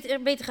elkaar wel.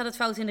 Beter gaat het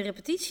fout in de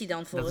repetitie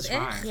dan voor het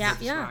echt.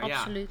 Ja,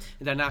 absoluut.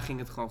 En daarna ging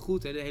het gewoon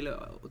goed. Hè?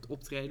 Het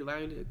optreden,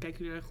 kijken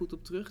jullie daar goed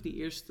op terug?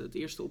 Het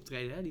eerste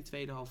optreden, hè? Die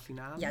tweede halve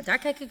finale. Ja, daar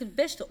kijk ik het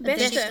beste op.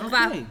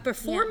 Qua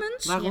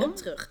performance. Waarom?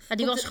 Terug. Ja,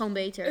 die was gewoon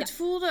beter. Het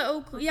voelde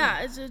ook,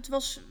 het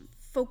was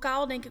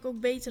vocaal denk ik ook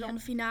beter dan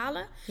de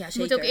finale. Ja, ik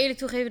moet ook eerlijk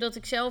toegeven dat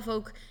ik zelf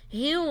ook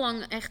heel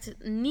lang echt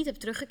niet heb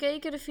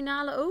teruggekeken, de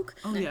finale ook.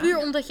 Puur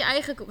omdat je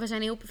eigenlijk, we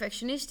zijn heel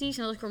perfectionistisch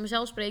en als ik voor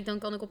mezelf spreek, dan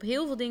kan ik op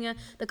heel veel dingen,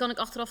 dan kan ik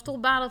achteraf toch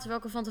balen terwijl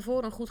ik er van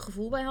tevoren een goed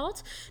gevoel bij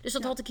had. Dus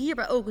dat had ik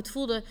hierbij ook. Het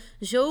voelde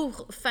zo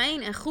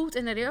fijn en goed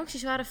en de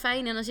reacties waren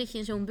fijn en dan zit je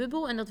in zo'n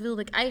bubbel en dat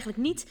wilde ik eigenlijk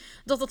niet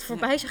dat het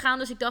voorbij zou gaan.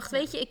 Dus ik dacht,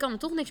 weet je, ik kan er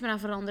toch niks meer aan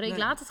veranderen. Ik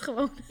laat het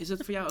gewoon. Is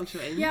dat voor jou ook zo,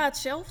 Amy? Ja,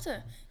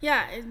 hetzelfde.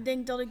 Ja, ik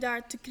denk dat ik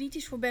daar te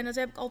kritisch voor ben. Dat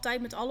heb ik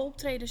altijd met alle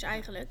optredens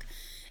eigenlijk.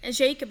 En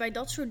zeker bij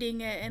dat soort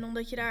dingen. En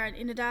omdat je daar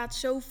inderdaad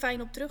zo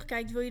fijn op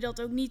terugkijkt, wil je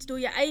dat ook niet door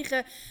je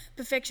eigen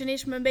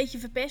perfectionisme een beetje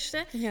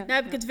verpesten. Ja. Nou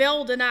heb ik het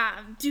wel daarna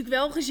natuurlijk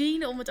wel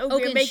gezien, om het ook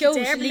weer een beetje te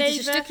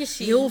herbeleven. Stukjes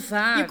zien. Heel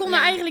vaak. Je kon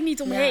er eigenlijk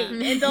niet omheen.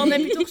 Ja. En dan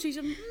heb je toch zoiets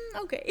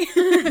van, oké.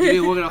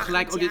 Jullie horen dan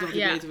gelijk, dit had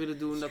ik beter willen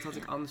doen, dat had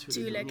ik anders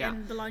willen doen. Tuurlijk,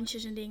 en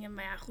balansjes en dingen,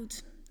 maar ja,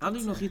 goed.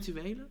 Hadden jullie nog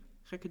rituelen?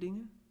 Gekke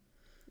dingen?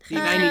 Die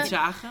wij niet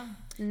zagen?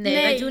 Nee,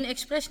 wij doen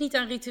expres niet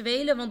aan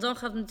rituelen, want dan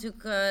gaat het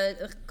natuurlijk, kan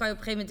je op een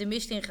gegeven moment de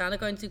mist ingaan. Dan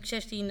kan je natuurlijk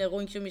 16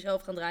 rondjes om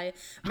jezelf gaan draaien.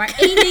 Maar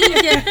één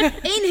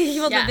dingetje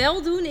wat we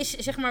wel doen, is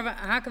zeg maar, we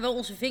haken wel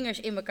onze vingers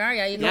in elkaar.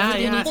 Ja, je kan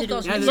het niet te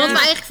doen. Wat we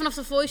eigenlijk vanaf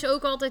de Voice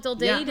ook altijd al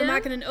deden. We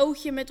maken een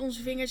ootje met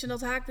onze vingers en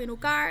dat haken we in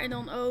elkaar en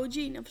dan OG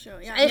of zo.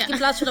 Ja. Eigenlijk in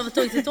plaats van dat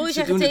we toy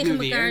zeggen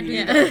tegen elkaar.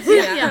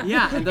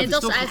 En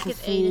dat is eigenlijk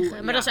het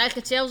enige. Maar dat is eigenlijk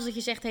hetzelfde als dat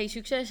je zegt, hey,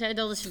 succes. Hè?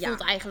 Dat is,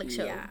 voelt eigenlijk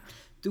zo. Ja.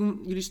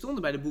 Toen jullie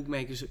stonden bij de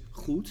bookmakers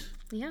goed.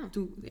 Ja.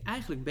 Toen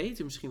eigenlijk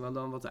beter misschien wel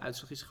dan wat de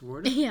uitslag is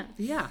geworden.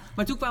 Ja.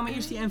 Maar toen kwamen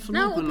eerst die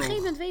enveloppen nog. Op een gegeven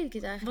moment weet ik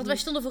het eigenlijk Want wij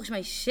stonden volgens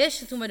mij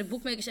 6 toen bij de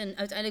bookmakers en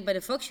uiteindelijk bij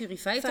de vakjury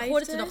 50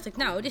 geworden. Toen dacht ik,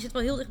 dit zit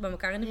wel heel dicht bij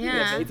elkaar in de buurt.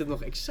 Ja, weet het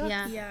nog exact.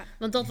 Ja.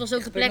 Want dat was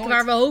ook de plek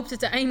waar we hoopten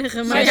te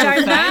eindigen. Maar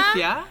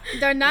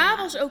daarna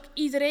was ook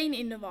iedereen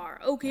in de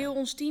war. Ook heel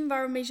ons team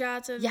waar we mee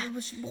zaten.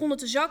 We begonnen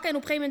te zakken en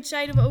op een gegeven moment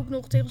zeiden we ook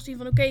nog tegen ons team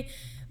van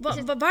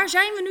waar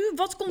zijn we nu?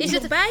 Wat komt er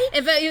nog bij?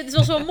 En het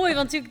was wel mooi,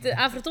 want natuurlijk de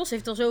Avrotos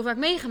heeft het al zo vaak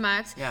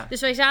meegemaakt. Ja.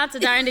 Dus wij zaten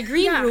daar in de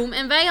green room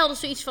en wij hadden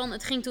zoiets van,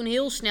 het ging toen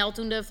heel snel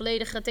toen de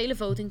volledige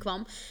televoting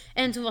kwam.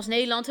 En toen was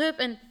Nederland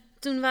en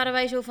toen waren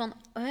wij zo van,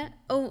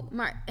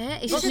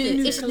 is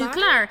het nu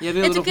klaar? Jij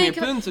wilde nog meer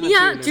punten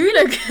natuurlijk. Ja,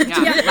 tuurlijk.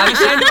 Ja.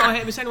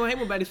 Maar we zijn al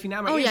helemaal bij de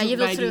finale. Maar je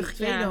wilt terug. Die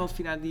tweede halve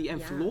finale, die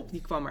envelop,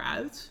 die kwam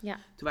eruit. Ja.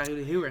 Toen waren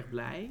jullie heel erg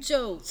blij.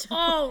 Zo.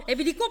 Heb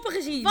je die koppen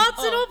gezien?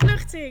 Wat een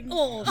opluchting.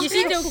 Je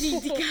ziet ook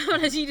die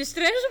camera, zie je de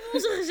stress op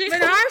onze gezicht.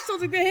 Mijn haar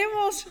stond ik weer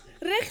helemaal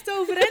recht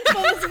overeind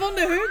van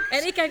de huk.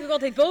 En ik kijk ook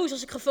altijd boos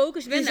als ik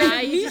gefocust ben. Er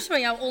zijn nieuws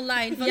van jou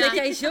online. Van dat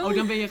jij zo...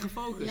 dan ben je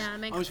gefocust. Ja, dan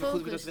ben ik gefocust. Is wel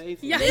goed dat we dat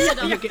weten. Ja.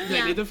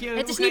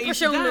 Het is niet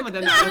persoonlijk.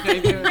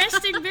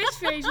 Resting bitch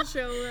face of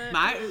zo.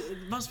 Maar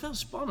het was wel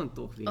spannend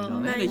toch weer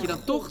dan. Dat je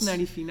dan toch naar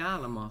die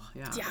finale mag.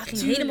 Ja, het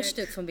ging helemaal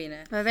stuk van binnen.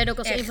 Wij werden ook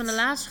als een van de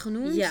laatste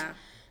genoemd. Ja.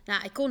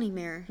 Nou, ik kon niet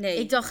meer. Nee.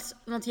 Ik dacht,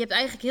 want je hebt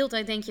eigenlijk heel de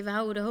tijd denk je, we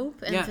houden de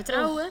hoop en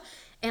vertrouwen.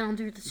 En dan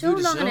duurt het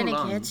zo lang en dan denk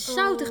je, het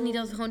zou toch niet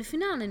dat we gewoon de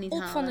finale niet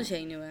halen. Op van de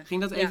zenuwen.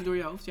 Ging dat even door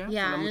je hoofd, ja?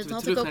 Ja, en dat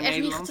had ik ook echt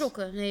niet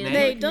getrokken.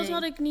 Nee, dat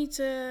had ik niet.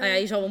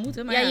 Je zal wel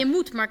moeten. Maar je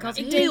moet, maar ik had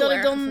ik denk dat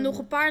ik dan nog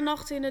een paar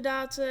nachten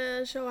inderdaad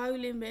zou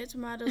huilen in bed.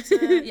 Maar dat,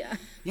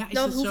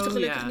 dat hoeft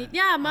gelukkig niet.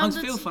 Ja, maar hangt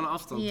veel van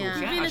afstand toch,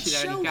 hè? Als je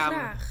daar in die kamer...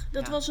 graag.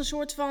 Dat was een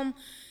soort van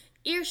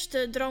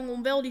eerste drang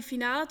om wel die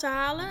finale te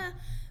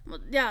halen.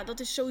 Ja, dat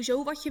is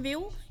sowieso wat je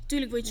wil.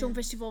 Tuurlijk wil je het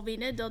Songfestival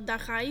winnen, daar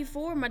ga je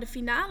voor. Maar de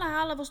finale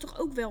halen was toch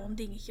ook wel een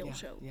dingetje of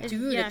zo. Ja.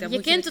 Tuurlijk,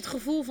 je kent het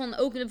gevoel van,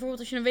 ook bijvoorbeeld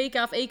als je een WK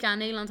of EK in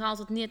Nederland haalt,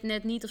 het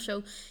net niet of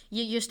zo.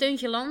 Je steunt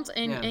je land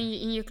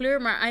en je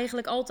kleur, maar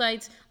eigenlijk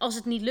altijd, als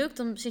het niet lukt,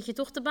 dan zit je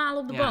toch te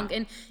balen op de bank.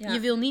 En je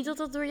wil niet dat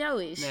dat door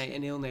jou is. Nee,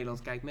 en heel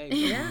Nederland kijkt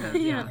mee.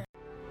 Ja.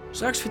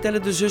 Straks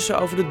vertellen de zussen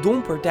over de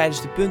domper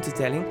tijdens de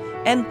puntentelling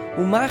en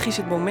hoe magisch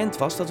het moment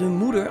was dat hun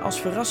moeder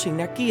als verrassing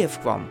naar Kiev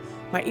kwam.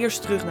 Maar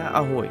eerst terug naar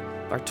Ahoy,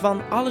 waar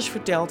Twan alles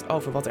vertelt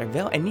over wat er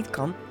wel en niet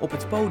kan op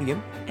het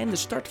podium en de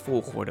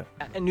startvolgorde.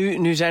 Ja, en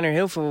nu zijn er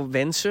heel veel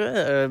wensen.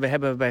 We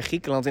hebben bij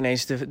Griekenland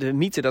ineens de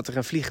mythe dat er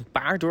een vliegend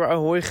paard door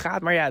Ahoy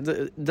gaat. Maar ja,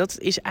 dat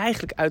is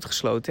eigenlijk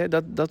uitgesloten.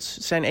 Hè? Dat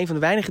zijn een van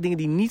de weinige dingen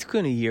die niet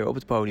kunnen hier op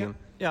het podium.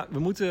 Ja, we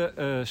moeten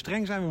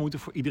streng zijn. We moeten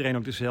voor iedereen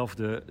ook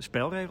dezelfde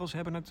spelregels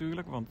hebben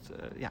natuurlijk. Want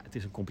het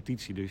is een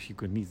competitie, dus je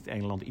kunt niet het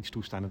ene land iets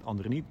toestaan en het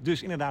andere niet.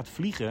 Dus inderdaad,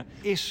 vliegen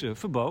is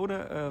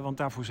verboden. Want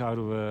daarvoor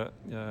zouden we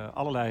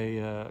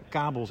allerlei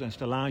kabels en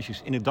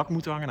stellages in het dak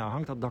moeten hangen. Nou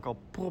hangt dat dak al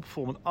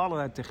propvol met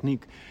allerlei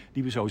techniek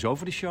die we sowieso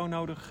voor de show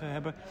nodig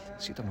hebben.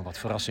 Er zit ook nog wat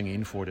verrassingen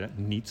in voor de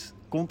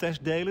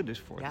niet-contestdelen. Dus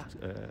voor het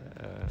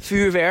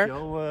vuurwerk.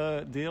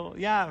 Deel.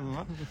 Ja,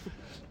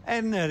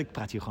 en ik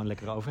praat hier gewoon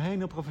lekker overheen,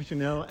 heel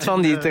professioneel.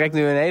 Twan die trekt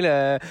nu een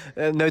hele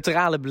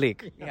neutrale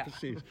blik. Ja,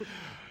 precies.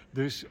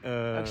 Dus,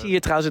 ik zie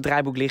hier trouwens het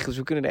draaiboek liggen, dus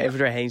we kunnen er even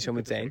doorheen zo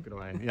meteen.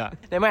 Ja.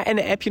 Nee, maar en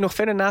heb je nog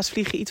verder naast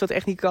vliegen iets wat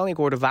echt niet kan? Ik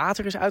hoorde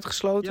water is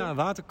uitgesloten. Ja,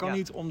 water kan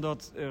niet,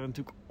 omdat er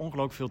natuurlijk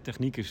ongelooflijk veel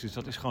techniek is. Dus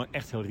dat is gewoon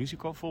echt heel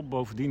risicovol.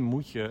 Bovendien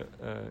moet je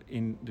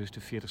in dus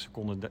de 40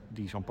 seconden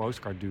die zo'n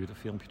postcard duurt, een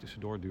filmpje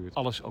tussendoor duurt,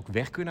 alles ook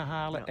weg kunnen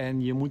halen. Ja.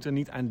 En je moet er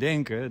niet aan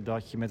denken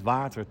dat je met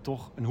water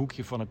toch een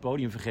hoekje van het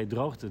podium vergeet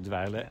droog te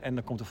dweilen. En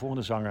dan komt de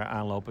volgende zanger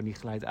aanlopen en die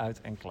glijdt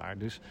uit en klaar.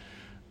 Dus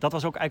dat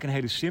was ook eigenlijk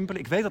een hele simpele.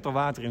 Ik weet dat er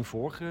water in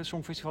vorige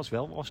songfestivals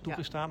wel was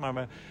toegestaan. Maar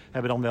we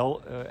hebben dan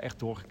wel echt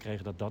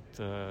doorgekregen dat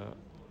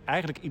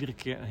eigenlijk iedere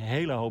keer een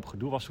hele hoop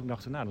gedoe was. Toen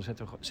dachten we, dan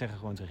zeggen we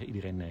gewoon tegen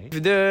iedereen nee.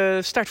 De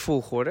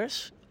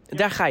startvolgordes,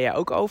 daar ga jij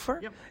ook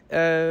over.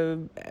 Ja.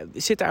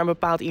 Zit daar een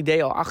bepaald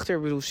idee al achter?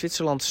 Ik bedoel,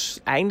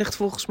 Zwitserland eindigt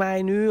volgens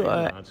mij nu.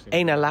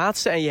 Eén na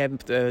laatste. En je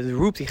hebt de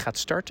route die gaat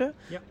starten.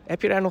 Ja.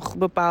 Heb je daar nog een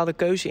bepaalde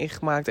keuze in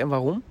gemaakt en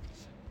waarom?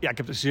 Ja, ik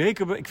heb er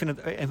zeker. Ik vind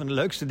het een van de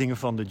leukste dingen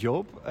van de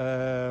job.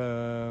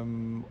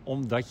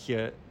 Omdat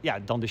je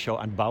dan de show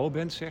aan het bouwen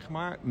bent, zeg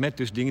maar. Met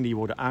dus dingen die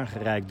worden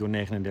aangereikt door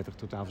 39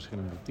 totaal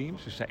verschillende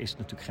teams. Dus daar is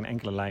natuurlijk geen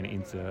enkele lijn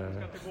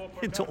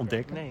in te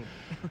ontdekken. Nee.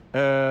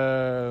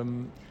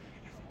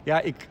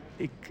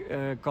 Ik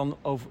kan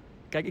over.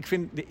 Kijk, ik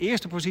vind de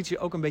eerste positie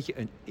ook een beetje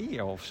een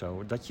eer of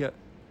zo. Dat je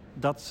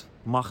dat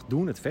mag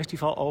doen, het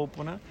festival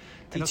openen.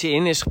 Tietse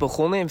in is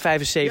begonnen in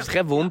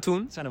 75, won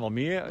toen. Het zijn er wel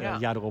meer. Het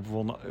jaar erop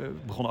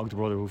begon ook de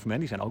Brotherhood Men.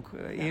 Die zijn ook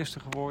eerste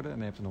geworden. En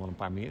dan heb je er nog wel een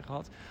paar meer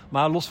gehad.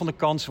 Maar los van de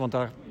kansen, want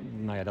daar,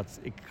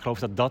 ik geloof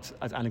dat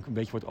uiteindelijk een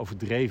beetje wordt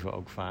overdreven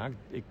ook vaak.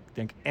 Ik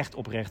denk echt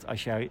oprecht,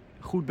 als jij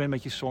goed bent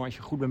met je song, als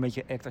je goed bent met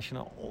je act, als je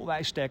een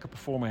onwijs sterke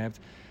performer hebt,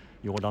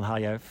 dan haal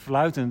jij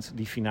fluitend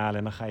die finale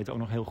en dan ga je het ook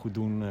nog heel goed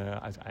doen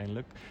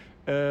uiteindelijk.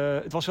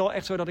 Het was wel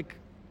echt zo dat ik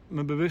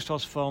me bewust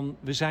was van,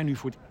 we zijn nu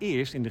voor het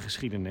eerst in de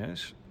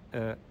geschiedenis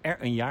er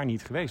een jaar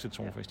niet geweest, het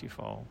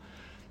Songfestival.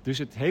 Dus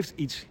het heeft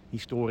iets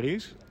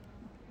historisch.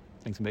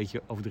 Klinkt een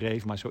beetje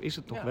overdreven, maar zo is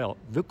het toch wel.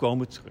 We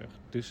komen terug.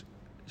 Dus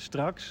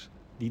straks,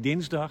 die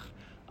dinsdag,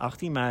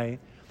 18 mei,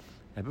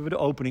 hebben we de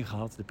opening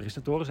gehad. De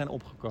presentatoren zijn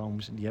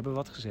opgekomen, die hebben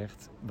wat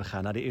gezegd. We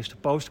gaan naar de eerste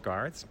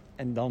postcard.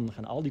 En dan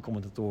gaan al die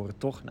commentatoren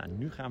toch,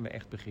 nu gaan we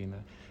echt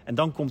beginnen. En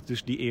dan komt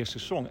dus die eerste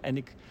song. En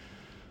ik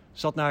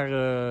zat naar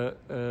de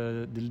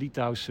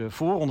Litouwse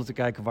voorronde te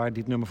kijken waar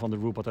dit nummer van de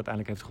Roop, wat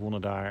uiteindelijk heeft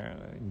gewonnen daar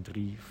in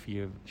 3-4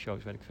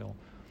 shows, weet ik veel,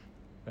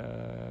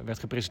 werd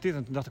gepresenteerd.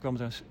 En toen dacht ik wel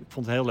meteen, ik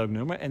vond het een heel leuk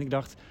nummer. En ik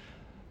dacht,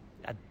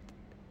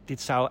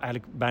 dit zou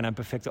eigenlijk bijna een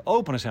perfecte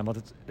opener zijn,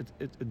 want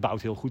het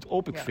bouwt heel goed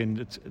op. Ik vind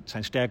het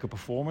zijn sterke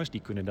performers,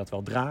 die kunnen dat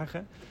wel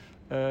dragen.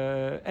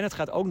 En het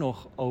gaat ook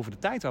nog over de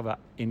tijd waar we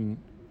in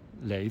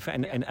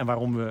leven en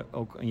waarom we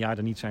ook een jaar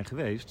er niet zijn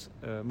geweest.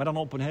 Maar dan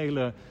op een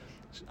hele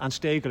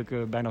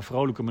aanstekelijke, bijna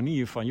vrolijke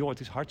manier van, het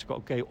is hartstikke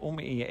oké om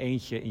in je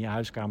eentje in je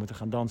huiskamer te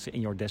gaan dansen in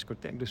your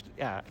discotheek. Dus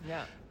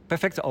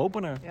perfecte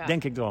opener,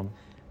 denk ik dan.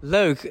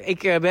 Leuk.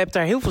 Ik heb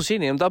daar heel veel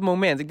zin in op dat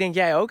moment. Ik denk,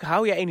 jij ook.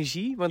 Hou je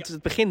energie, want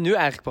het begint nu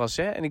eigenlijk pas.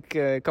 Hè? En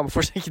ik kan me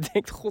voorstellen dat je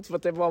denkt, god,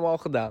 wat hebben we allemaal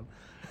al gedaan?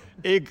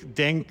 Ik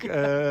denk,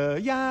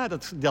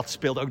 dat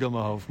speelt ook door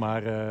mijn hoofd.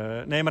 Maar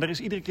maar er is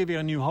iedere keer weer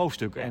een nieuw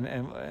hoofdstuk.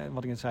 En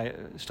wat ik net zei,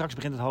 straks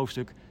begint het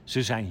hoofdstuk,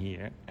 ze zijn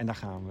hier. En daar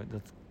gaan we.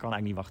 Dat kan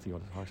eigenlijk niet wachten, joh.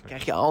 Dat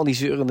krijg je al die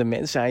zeurende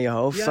mensen aan je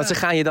hoofd? Ja. Want ze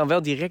gaan je dan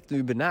wel direct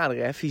nu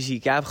benaderen, hè,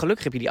 fysiek. Ja,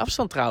 gelukkig heb je die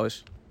afstand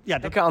trouwens. Ja,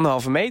 dat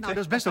kan 1,5 meter. Nou,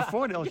 dat is best een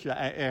voordeel als je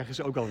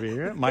ergens ook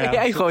alweer. Maar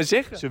jij gewoon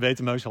zeggen. Ze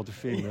weten me al te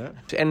vinden.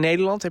 En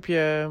Nederland, heb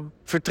je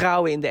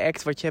vertrouwen in de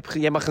act wat je hebt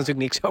gezien? Jij mag er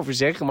natuurlijk niks over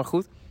zeggen, maar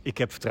goed. Ik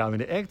heb vertrouwen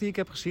in de act die ik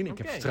heb gezien. Ik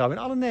heb vertrouwen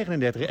in alle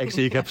 39 acts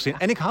die ik heb gezien.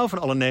 En ik hou van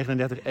alle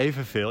 39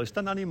 evenveel. Is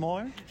dat nou niet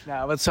mooi?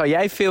 Nou, wat zou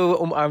jij veel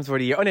omarmd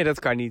worden hier? Oh nee, dat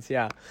kan niet.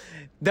 Ja.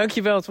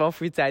 Dankjewel, Twan,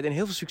 voor je tijd en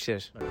heel veel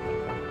succes.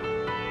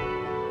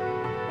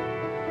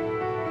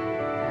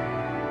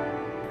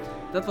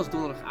 Dat was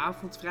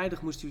donderdagavond.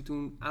 Vrijdag moesten jullie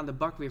toen aan de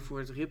bak weer voor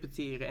het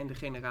repeteren en de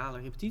generale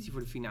repetitie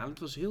voor de finale. Het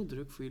was heel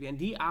druk voor jullie. En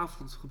die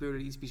avond gebeurde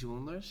er iets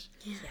bijzonders.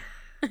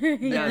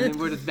 Ja, dan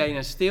wordt het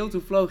bijna stil.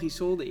 Toen vloog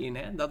Isolde in,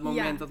 hè? Dat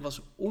moment, dat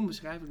was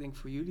onbeschrijfelijk, denk ik,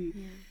 voor jullie.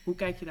 Ja. Hoe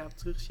kijk je daarop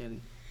terug, Shelley?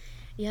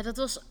 Ja,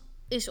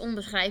 is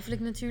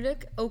onbeschrijfelijk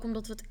natuurlijk. Ook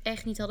omdat we het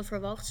echt niet hadden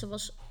verwacht. Ze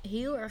was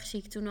heel erg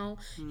ziek toen al.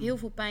 Heel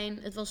veel pijn.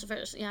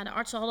 De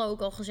artsen hadden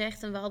ook al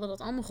gezegd en we hadden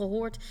dat allemaal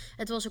gehoord.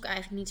 Het was ook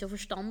eigenlijk niet zo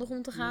verstandig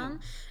om te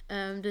gaan.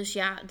 Dus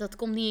dat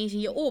komt niet eens in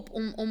je op.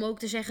 Om ook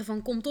te zeggen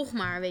van kom toch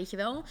maar, weet je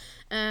wel.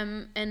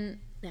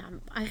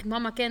 Eigenlijk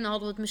mama kennen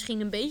hadden we het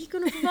misschien een beetje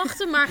kunnen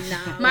verwachten. Maar,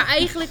 maar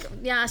eigenlijk,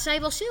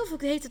 zij was zelf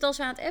ook, heet het als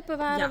we aan het appen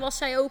waren, was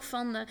zij ook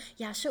van,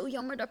 zo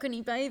jammer dat ik er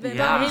niet bij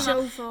ben.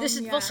 Dus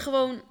het was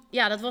gewoon,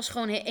 dat was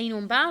gewoon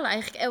enorm balen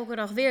eigenlijk elke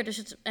dag weer.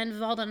 Dus en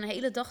we hadden een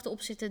hele dag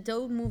erop zitten,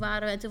 doodmoe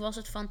waren we. En toen was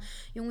het van,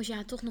 jongens,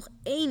 toch nog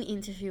 1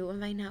 interview. En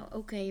wij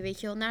oké, weet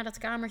je wel, naar dat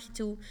kamertje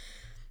toe.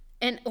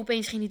 En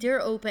opeens ging die deur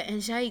open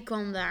en zij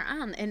kwam daar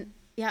aan. En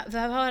Ja, we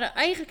waren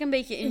eigenlijk een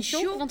beetje in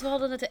shock, want we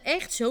hadden het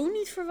echt zo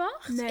niet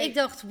verwacht. Nee. Ik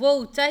dacht,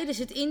 wow, tijdens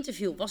het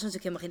interview, was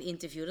natuurlijk helemaal geen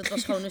interview, dat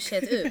was gewoon een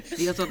set-up.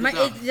 Die had dat Maar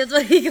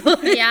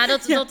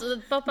bedacht. dat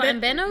papa en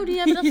Benno, die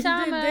hebben dat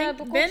samen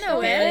bekostigd.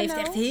 Benno, hè? heeft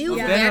echt heel veel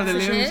Benno werk de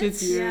Leeuw verzet. zit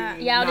hier Ja,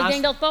 want ik naast.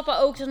 denk dat papa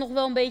ook nog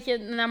wel een beetje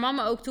naar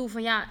mama ook toe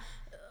van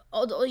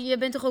je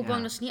bent toch ook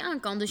bang dat ze niet aan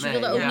kan. Dus je Nee,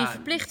 wil er ook ja. niet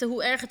verplichten,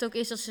 hoe erg het ook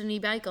is dat ze er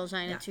niet bij kan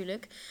zijn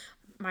natuurlijk.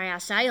 Maar ja,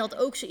 zij had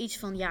ook zoiets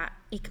van,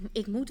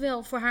 ik moet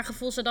wel voor haar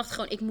gevoel. Ze dacht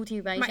gewoon, ik moet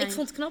hierbij zijn. Maar ik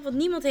vond het knap, want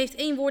niemand heeft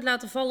één woord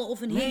laten vallen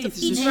of een hint Nee, of het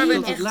is iets dus waar we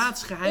tot het echt...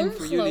 laatste geheim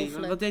voor jullie.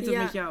 ongelooflijk. Wat deed dat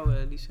Ja. met jou,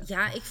 Lisa?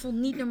 Ja, ik vond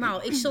het niet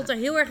normaal. Ik zat er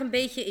heel erg een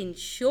beetje in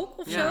shock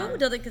of Ja. zo,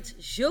 dat ik het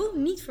zo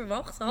niet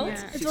verwacht had. Ja.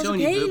 Het Zit was zo ook in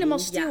die helemaal bubbel.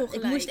 stil Ja, ik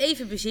gelijk. moest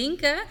even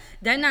bezinken.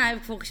 Daarna heb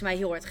ik volgens mij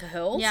heel hard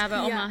gehuild. Ja, we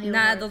allemaal heel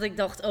Nadat hard. ik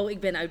dacht, oh, ik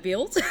ben uit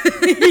beeld.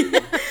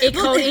 Ik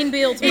gewoon in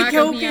beeld, maar Ik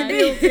ook in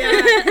beeld,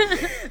 ja.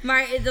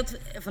 Maar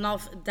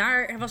vanaf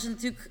daar was het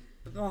natuurlijk...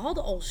 We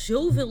hadden al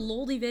zoveel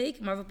lol die week,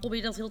 maar we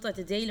probeerden dat de hele tijd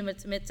te delen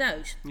met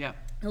thuis. Ja.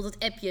 Heel dat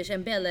appjes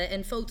en bellen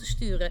en foto's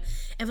sturen.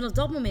 En vanaf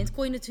dat moment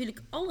kon je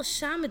natuurlijk alles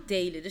samen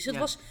delen. Dus het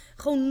was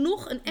gewoon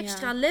nog een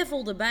extra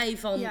level erbij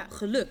van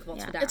geluk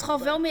wat we daar Het gaf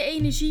hadden. wel meer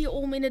energie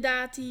om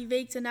inderdaad die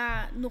week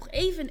daarna nog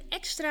even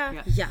extra...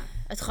 Ja. Ja,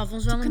 het gaf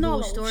ons wel een knallen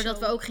boost of hoor, zo. dat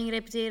we ook gingen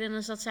repeteren en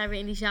dan zat zij weer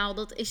in die zaal.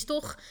 Dat is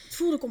toch, Het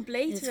voelde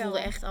compleet het wel. voelde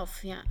echt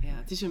af, ja. Ja,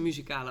 het is een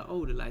muzikale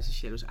ode, Liza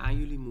Shadows, aan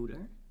jullie moeder.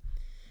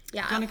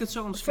 Ja, Kan ik het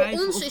zo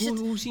omschrijven? ons Of is het-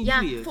 hoe zien ja,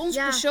 jullie het? Voor ons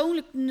Ja.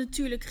 persoonlijk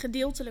natuurlijk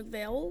gedeeltelijk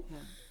wel.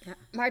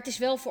 maar het is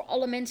wel voor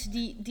alle mensen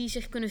die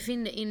zich kunnen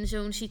vinden in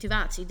zo'n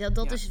situatie.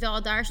 Dat is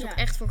wel, daar is het ook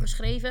echt voor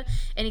geschreven.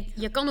 En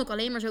je kan ook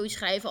alleen maar zoiets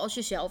schrijven als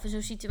je zelf in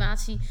zo'n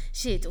situatie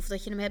zit. Of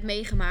dat je hem hebt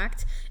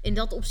meegemaakt. In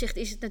dat opzicht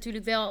is het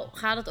natuurlijk wel,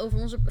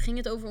 ging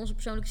het over onze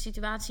persoonlijke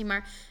situatie.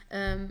 Maar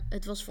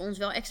het was voor ons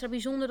wel extra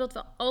bijzonder dat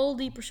we al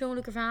die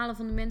persoonlijke verhalen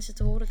van de mensen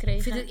te horen kregen.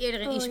 Ik vind het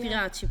eerder een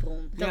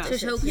inspiratiebron. Ja. Dat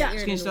is ook Ja. eerder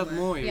Misschien is dat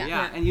noemen. mooi. Ja.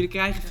 Ja. En jullie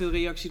krijgen veel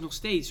reacties nog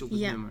steeds op het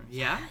Ja. nummer.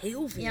 Ja?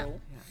 Heel veel. Ja.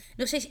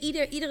 Nog steeds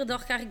iedere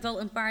dag krijg ik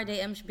wel een paar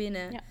DM's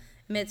binnen. Ja.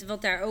 Met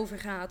wat daarover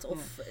gaat.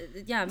 Of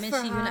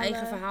mensen die hun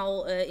eigen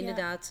verhaal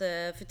inderdaad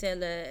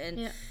vertellen. En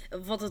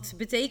wat het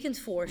betekent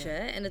voor ze.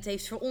 En het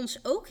heeft voor ons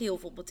ook heel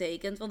veel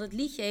betekend. Want het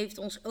liedje heeft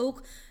ons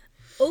ook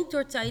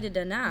door tijden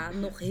daarna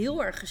nog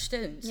heel erg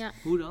gesteund. Ja.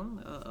 Hoe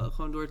dan?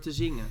 Gewoon door te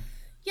zingen?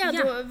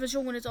 Ja, we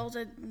zongen het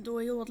altijd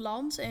door heel het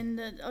land. En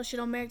als je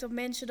dan merkt dat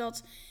mensen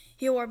dat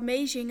heel hard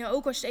meezingen,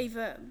 ook als je het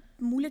even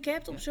moeilijk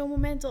hebt op zo'n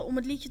moment om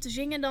het liedje te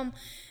zingen, dan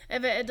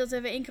hebben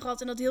we één keer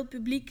gehad en dat heel het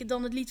publiek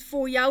dan het lied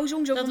voor jou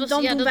zong. Zo Dat van, was,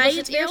 dan doen dat wij was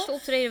het het wel. eerste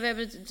optreden. We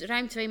hebben het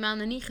ruim 2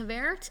 maanden niet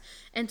gewerkt.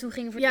 En toen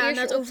gingen we voor het Ja,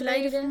 eerst na het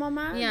overlijden van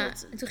mama. Ja,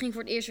 Dat- en toen ging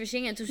voor het eerst weer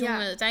zingen. En toen zongen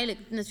we uiteindelijk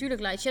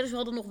natuurlijk Light Shadows. We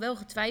hadden nog wel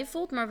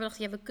getwijfeld, maar we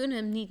dachten, we kunnen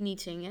hem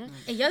niet zingen.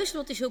 En juist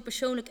omdat hij zo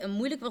persoonlijk en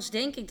moeilijk was,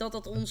 denk ik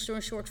dat ons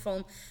door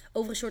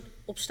over een soort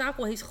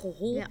obstakel heeft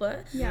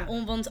geholpen. Ja.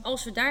 Want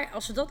als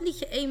we dat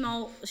liedje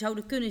eenmaal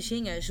zouden kunnen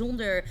zingen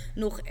zonder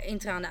nog in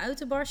tranen uit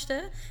te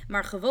barsten,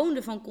 maar gewoon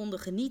ervan konden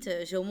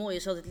genieten, zo mooi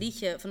als dat het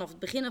liedje vanaf het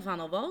begin af aan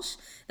al was,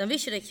 dan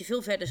wist je dat je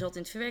veel verder zat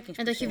in het En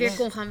verwerkingsproces. dat je weer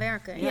kon gaan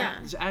werken. Ja.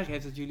 Dus eigenlijk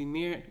heeft het jullie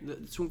meer...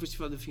 Het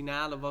Songfestival, de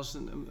finale, was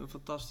een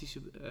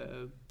fantastische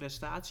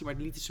prestatie. Maar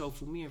het lied is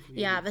zoveel meer voor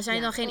jullie. Ja, we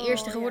zijn dan geen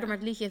eerste geworden, maar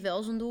het liedje heeft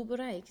wel zijn doel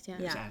bereikt. Ja.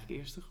 Het is eigenlijk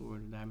eerste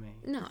geworden daarmee.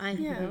 Nou,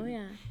 eigenlijk wel,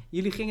 ja.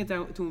 Jullie gingen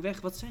daar toen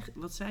weg.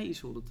 Wat zei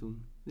Isolde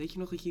toen? Weet je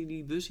nog dat jullie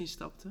die bus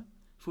instapten?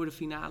 Voor de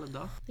finale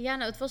dag? Ja,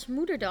 nou, het was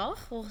moederdag,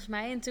 volgens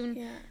mij. En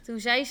toen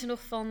zei ze nog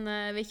van,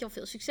 weet je wel,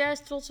 veel succes,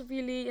 trots op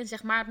jullie. En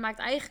zeg maar, het maakt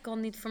eigenlijk al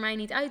voor mij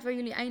niet uit waar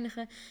jullie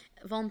eindigen.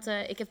 Want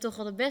ik heb toch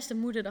wel de beste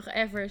moederdag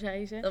ever,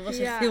 zei ze. Dat was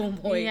echt heel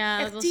mooi. Ja,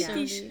 Echt dat was zo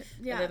typisch. lief.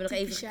 Ja, we hebben nog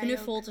even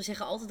geknuffeld. We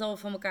zeggen altijd dat we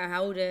van elkaar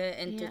houden.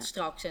 En tot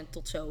straks en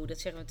tot zo. Dat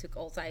zeggen we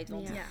natuurlijk altijd.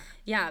 Want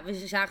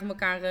we zagen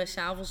elkaar 's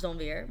avonds dan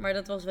weer. Maar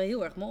dat was wel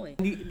heel erg mooi.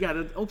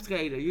 Dat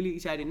optreden. Jullie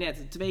zeiden net,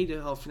 de tweede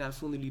halve finale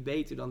vonden jullie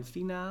beter dan de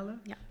finale.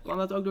 Ja. Kwam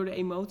dat ook door de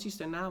emoties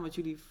daarna? Want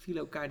jullie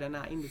vielen elkaar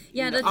daarna in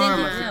de dat armen.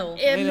 denk ik wel.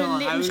 Helemaal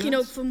Misschien huilend.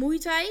 ook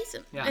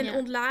vermoeidheid en Ja.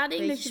 ontlading.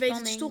 Beetje Dat je weet,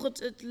 het is spanning.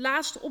 toch het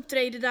laatste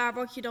optreden daar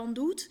wat je dan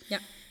doet. Ja.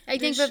 Ik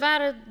denk, Dus- we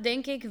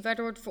waren,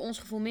 waardoor het voor ons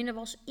gevoel minder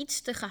was,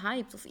 iets te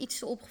gehyped of iets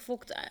te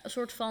opgefokt. Een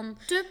soort van...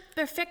 Te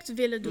perfect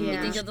willen doen. Ja.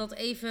 Ik denk dat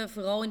even,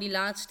 vooral in die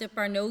laatste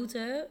paar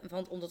noten,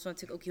 want omdat we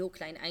natuurlijk ook heel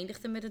klein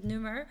eindigden met het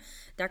nummer,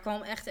 daar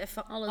kwam echt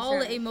even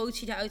alle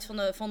emotie eruit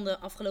van de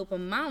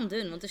afgelopen maanden.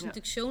 Want het is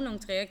natuurlijk zo'n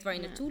lang traject waar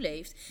je naartoe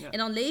leeft. Ja. En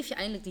dan leef je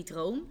eindelijk die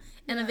droom.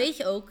 En dan weet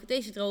je ook,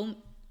 deze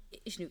droom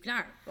is nu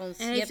klaar. Want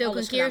En je heeft hebt ook een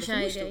alles gedaan wat je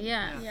moest keerzijde, doen.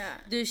 ja. Ja.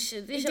 Dus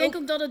het is Ik denk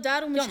ook dat het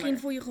daarom misschien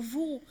jammer. voor je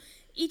gevoel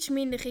iets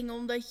minder ging,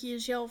 omdat je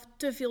jezelf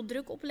te veel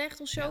druk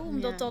oplegt of zo.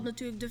 Omdat dat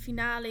natuurlijk de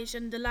finale is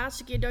en de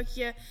laatste keer dat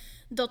je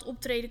dat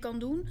optreden kan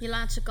doen. Je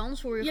laatste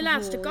kans voor je gevoel.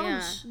 laatste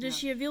kans.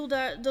 Dus je wil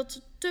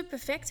dat te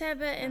perfect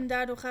hebben en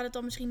daardoor gaat het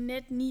dan misschien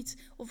net niet,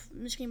 of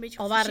misschien een beetje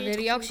al waren de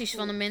reacties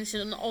van de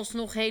mensen dan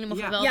alsnog helemaal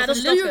geweldig. Ja, dat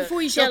is puur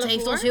voor jezelf. Dat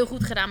heeft ons heel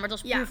goed gedaan, maar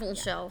dat is puur voor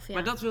onszelf. Ja.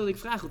 Maar dat wilde ik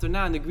vragen, want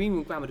daarna in de green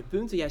room kwamen de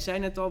punten. Jij zei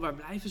net al, waar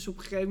blijven ze op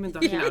een gegeven moment?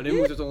 Dacht je, nou, nu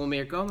moet er toch wel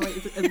meer komen.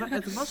 Maar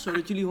het was zo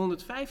dat jullie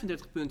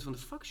 135 punten van de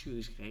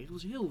vakjuries kregen. Dat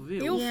was heel veel.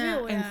 Heel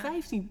veel, En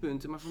 15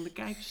 punten, maar van de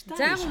kijkers thuis.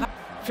 Daarom...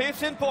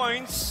 15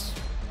 points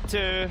to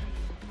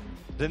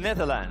the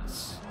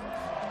Netherlands.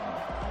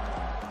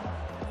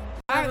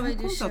 Hoe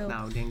komt dat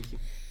nou, denk je?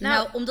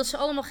 Nou, omdat ze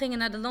allemaal gingen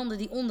naar de landen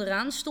die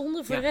onderaan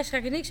stonden. Voor de rest ga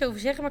ik er niks over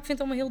zeggen, maar ik vind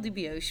het allemaal heel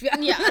dubieus.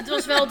 Ja, het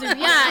was wel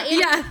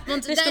dubieus.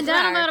 Want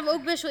daarom waren we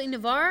ook best wel in de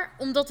war.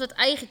 Omdat we het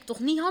eigenlijk toch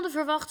niet hadden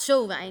verwacht,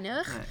 zo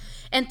weinig. Nee.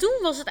 En toen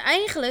was het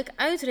eigenlijk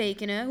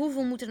uitrekenen,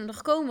 hoeveel moeten er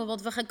nog komen?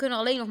 Want we kunnen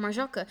alleen nog maar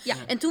zakken. Ja.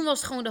 En toen was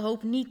het gewoon de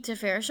hoop niet te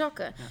ver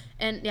zakken. Ja.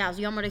 En ja, het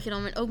is jammer dat je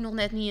dan ook nog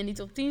net niet in die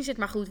top 10 zit.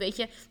 Maar goed, weet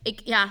je,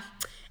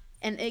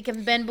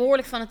 ik ben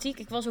behoorlijk fanatiek.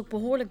 Ik was ook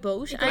behoorlijk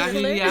boos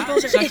eigenlijk. Ik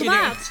was echt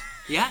kwaad.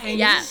 Ja,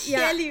 en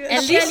Shelley.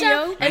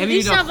 En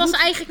Lisa was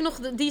eigenlijk nog,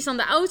 die is dan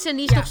de oudste en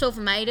die is toch zo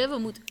van meiden. We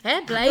moeten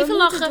blijven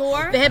lachen.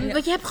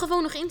 Want je hebt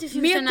gewoon nog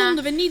interviews meer daarna.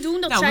 Konden we niet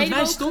doen, dat zeiden we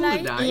wij ook stonden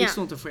gelijk. daar. Ik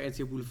stond er voor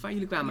RTL Boulevard.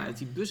 Jullie kwamen uit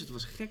die bus. Het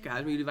was gek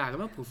uit, maar jullie waren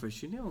wel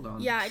professioneel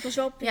dan. Ja, ik was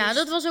wel pist. Ja,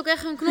 dat was ook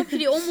echt een knopje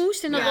die om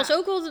moest. En dat was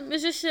ook wel mijn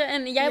zussen.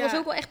 En jij was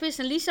ook wel echt pist.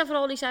 En Lisa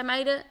vooral, die zei,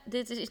 meiden,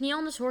 dit is niet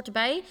anders, hoort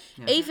erbij.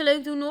 Ja. Even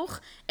leuk doen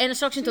nog. En dan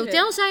straks in het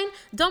hotel zijn,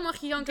 dan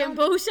mag je janken en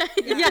boos zijn.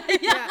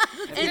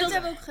 En dat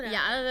hebben we ook gedaan.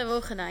 Ja, dat hebben we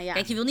ook gedaan, ja.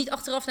 Kijk, je wil niet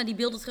achteraf naar die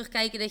beelden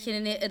terugkijken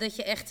dat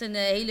je echt een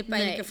hele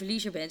pijnlijke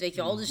verliezer bent, weet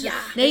je wel. Dus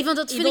nee, want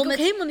dat vind ik ook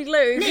helemaal niet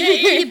leuk.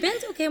 Nee, je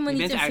bent ook helemaal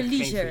niet een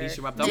verliezer. Geen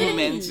verliezer. Maar op dat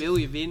moment wil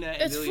je winnen.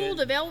 En het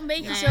voelde wel een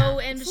beetje zo.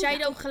 En we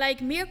zeiden ook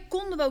gelijk, meer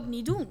konden we ook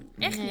niet doen.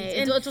 Echt niet.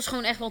 En het was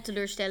gewoon echt wel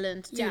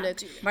teleurstellend,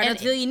 tuurlijk. Maar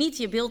dat wil je niet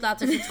je beeld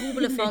laten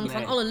vertroebelen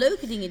van alle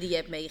leuke dingen die je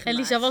hebt meegemaakt. En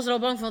Lisa was er al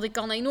bang van, ik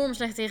kan enorm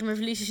slecht tegen mijn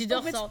verliezen. Ze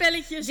dacht met al,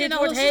 spelletjes dit en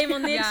wordt alles. helemaal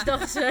niks,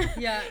 dacht ze.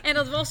 Ja. En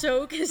dat was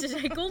ook. En ze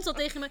zei constant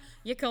tegen me,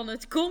 je kan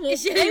het, kom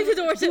op, even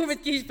door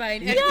met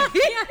kiespijn.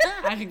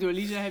 Eigenlijk door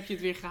Lisa heb je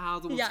het weer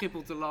gehaald om op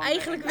Schiphol te landen.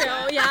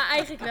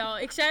 Eigenlijk wel.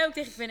 Ik zei ook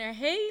tegen, ik ben er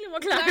helemaal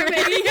klaar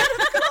mee.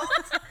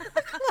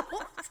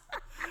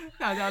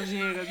 Nou, dames en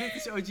heren, dit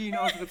is OG3NE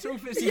over het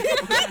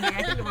Songfestival. We zijn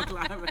er helemaal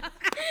klaar mee.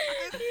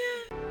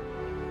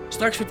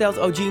 Straks vertelt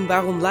OG3NE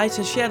waarom Lights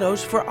and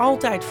Shadows voor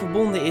altijd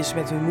verbonden is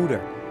met hun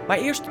moeder. Maar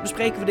eerst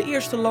bespreken we de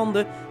eerste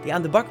landen die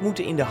aan de bak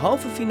moeten in de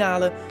halve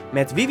finale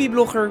met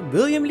Wiwiblogger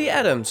William Lee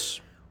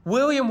Adams.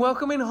 William,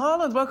 welcome in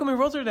Holland. Welcome in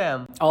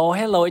Rotterdam. Oh,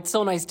 hello. It's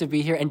so nice to be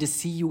here and to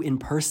see you in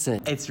person.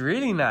 It's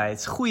really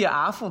nice. Goeie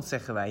avond,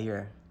 zeggen wij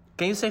hier.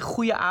 Can you say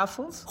goeie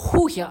avond?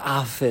 Goeie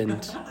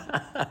avond.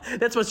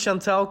 That's what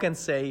Chantal can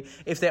say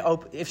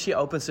if she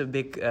opens a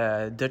big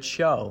Dutch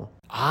show.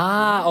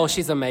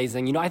 She's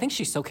amazing. You know, I think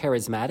she's so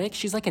charismatic.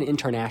 She's like an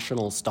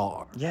international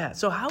star. Yeah,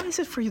 so how is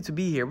it for you to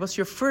be here? What's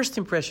your first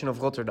impression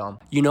of Rotterdam?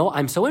 You know,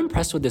 I'm so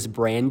impressed with this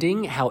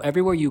branding, how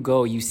everywhere you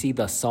go, you see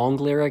the song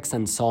lyrics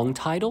and song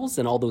titles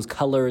and all those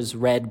colors,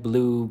 red,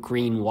 blue,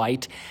 green,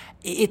 white.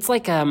 It's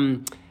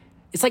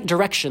like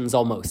directions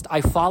almost.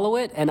 I follow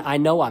it and I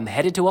know I'm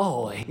headed to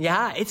Ahoy.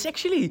 Ja, it's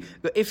actually,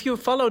 if you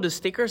follow the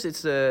stickers, het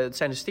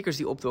zijn de stickers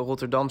die op de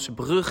Rotterdamse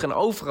brug en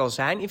overal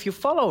zijn. If you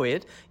follow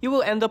it, you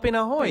will end up in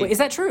Ahoy. Wait, is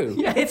that true?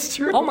 Yeah, it's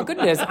true. Oh my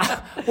goodness.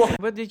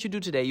 What did you do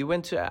today? You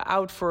went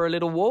out for a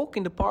little walk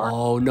in the park?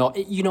 Oh no,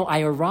 you know,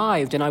 I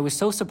arrived and I was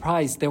so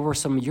surprised. There were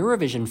some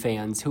Eurovision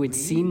fans who had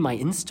seen my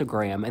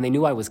Instagram and they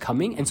knew I was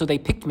coming, and so they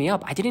picked me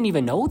up. I didn't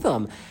even know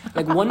them.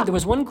 There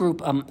was one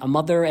group, a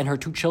mother and her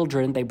 2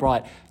 children, they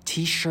brought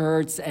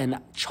T-shirts and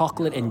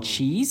chocolate and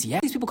cheese. Yeah,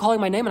 these people calling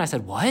my name, and I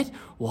said,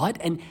 what?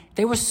 And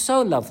they were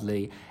so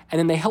lovely. And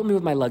then they helped me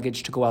with my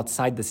luggage to go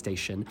outside the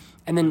station.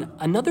 And then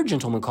another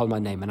gentleman called my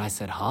name, and I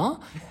said, huh?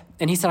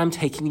 And he said, I'm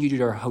taking you to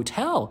your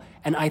hotel.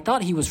 And I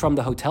thought he was from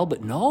the hotel,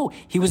 but no,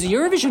 he was a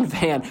Eurovision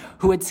fan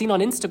who had seen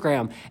on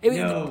Instagram.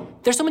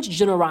 There's so much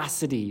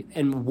generosity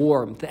and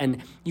warmth, and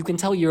you can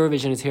tell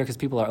Eurovision is here because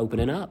people are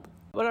opening up.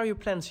 What are your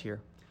plans here?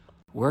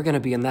 We're going to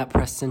be in that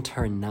press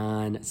center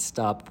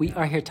non-stop. We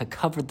are here to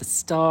cover the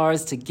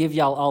stars, to give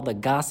y'all all the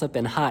gossip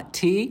and hot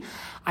tea.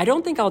 I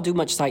don't think I'll do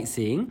much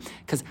sightseeing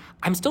because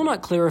I'm still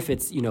not clear if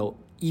it's, you know,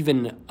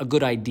 even a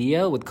good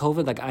idea with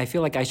COVID. Like, I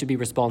feel like I should be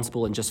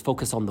responsible and just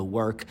focus on the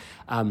work.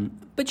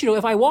 But, you know,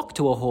 if I walk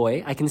to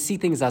Ahoy, I can see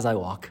things as I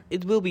walk.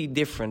 It will be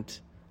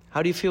different.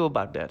 How do you feel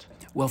about that?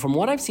 Well, from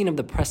what I've seen of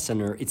the press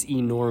center, it's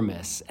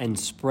enormous and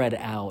spread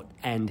out,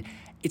 and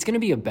it's going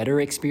to be a better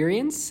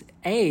experience.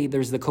 A,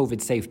 there's the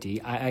COVID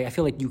safety. I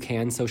feel like you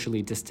can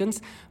socially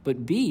distance.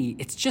 But B,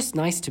 it's just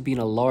nice to be in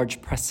a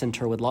large press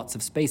center with lots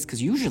of space,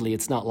 because usually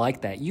it's not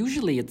like that.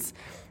 Usually it's,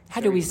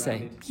 how do we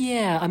say?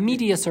 Yeah, a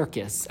media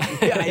circus.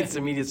 Yeah, it's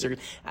a media circus.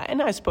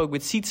 And I spoke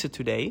with Sietse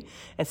today,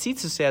 and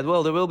Sietse said,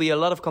 well, there will be a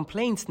lot of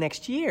complaints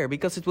next year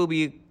because it will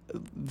be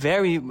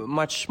very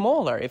much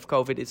smaller if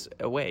COVID is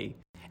away.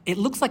 It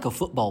looks like a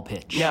football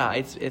pitch. Yeah,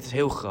 it's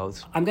heel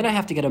groot. I'm gonna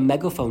have to get a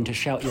megaphone to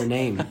shout your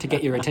name to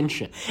get your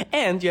attention.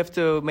 And you have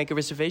to make a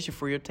reservation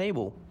for your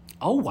table.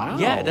 Oh, wow.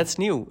 Ja, dat is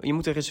nieuw. Je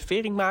moet een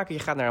reservering maken. Je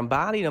gaat naar een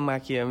balie. Dan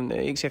maak je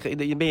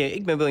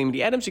ik ben William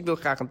Lee Adams. Ik wil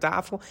graag een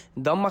tafel.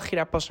 Dan mag je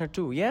daar pas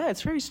naartoe. Yeah,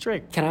 it's very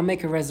strict. Can I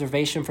make a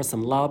reservation for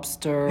some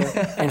lobster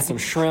and some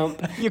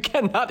shrimp? You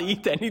cannot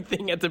eat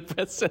anything at the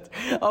press center.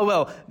 Oh,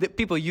 well, the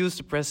people use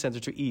the press center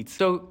to eat.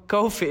 So,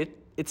 COVID,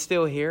 it's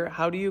still here.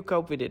 How do you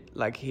cope with it?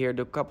 Like here,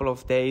 the couple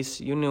of days,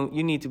 you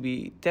need to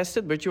be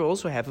tested, but you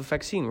also have a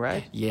vaccine,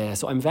 right? Yeah,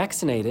 so I'm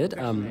vaccinated.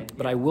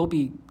 But I will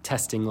be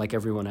testing like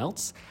everyone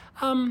else.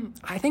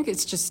 I think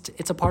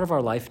it's a part of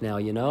our life now,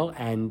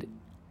 and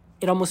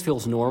it almost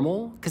feels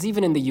normal. Because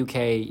even in the UK,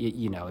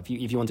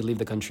 if you want to leave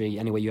the country,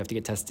 anyway, you have to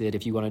get tested.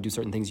 If you want to do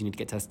certain things, you need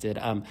to get tested.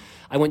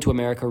 I went to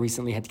America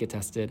recently, had to get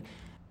tested.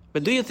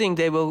 But do you think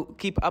they will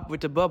keep up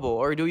with the bubble?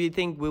 Or do you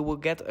think we will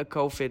get a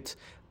COVID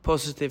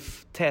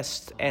positive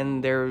test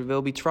and there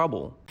will be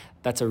trouble?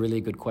 That's a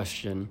really good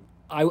question.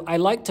 I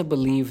like to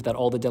believe that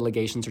all the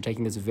delegations are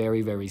taking this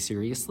very, very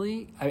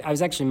seriously. I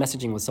was actually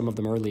messaging with some of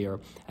them earlier,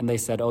 and they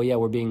said, oh yeah,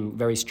 we're being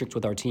very strict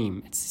with our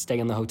team. It's stay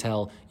in the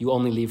hotel, you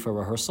only leave for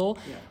rehearsal.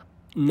 Yeah.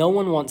 No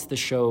one wants the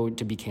show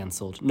to be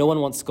canceled. No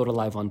one wants to go to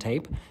live on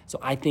tape. So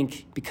I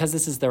think because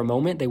this is their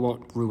moment, they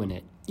won't ruin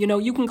it.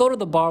 You can go to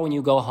the bar when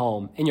you go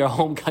home in your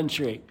home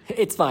country.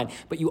 It's fine.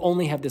 But you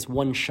only have this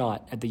one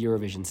shot at the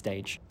Eurovision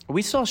stage.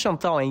 We saw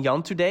Chantal and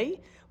Jan today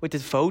with the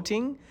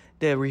voting,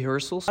 the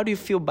rehearsals. How do you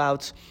feel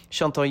about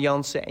Chantal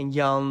Jansen and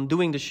Jan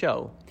doing the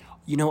show?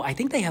 I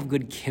think they have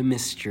good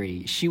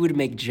chemistry. She would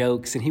make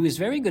jokes, and he was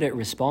very good at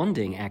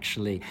responding,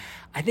 actually.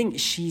 I think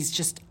she's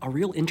just a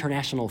real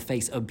international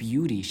face, a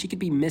beauty. She could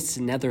be Miss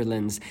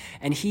Netherlands,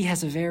 and he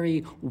has a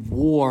very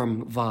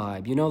warm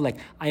vibe.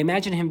 I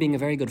imagine him being a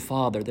very good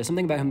father. There's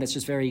something about him that's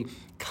just very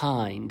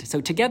kind.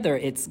 So together,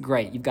 it's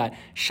great. You've got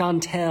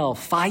Chantal,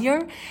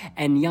 fire,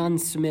 and Jan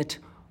Smit,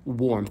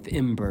 warmth,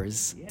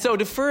 embers. Yeah. So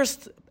the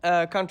first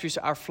countries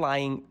are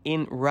flying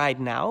in right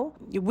now.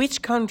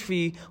 Which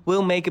country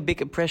will make a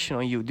big impression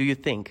on you, do you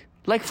think?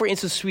 Like, for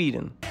instance,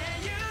 Sweden.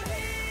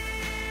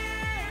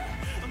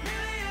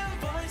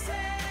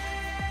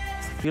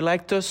 You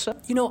like Tusse?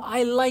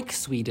 I like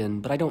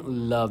Sweden, but I don't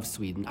love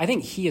Sweden. I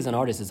think he as an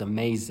artist is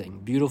amazing.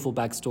 Beautiful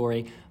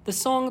backstory. The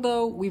song,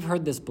 though, we've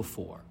heard this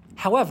before.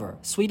 However,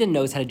 Sweden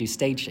knows how to do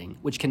staging,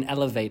 which can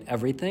elevate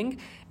everything.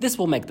 This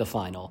will make the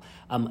final.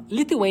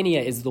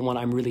 Lithuania is the one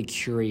I'm really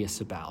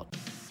curious about.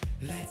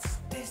 Let's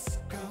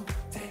disco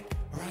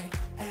right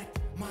at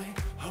my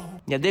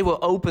home. Yeah, they will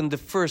open the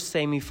first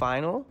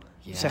semi-final.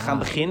 Yeah. Ze gaan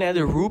beginnen.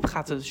 De Roep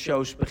gaat de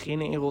shows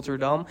beginnen in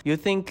Rotterdam. You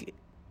think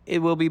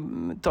it will be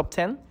top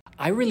 10?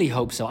 I really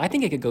hope so. I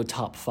think it could go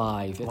top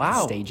 5 if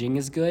the staging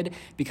is good,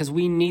 because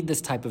we need this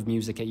type of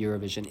music at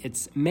Eurovision.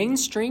 It's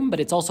mainstream, but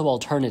it's also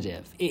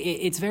alternative.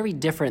 It's very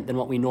different than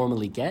what we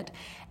normally get.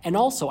 And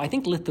also, I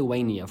think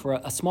Lithuania, for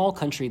a small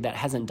country that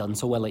hasn't done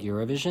so well at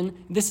Eurovision,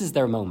 this is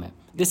their moment.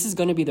 This is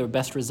going to be their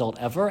best result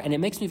ever, and it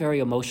makes me very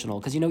emotional,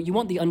 because, you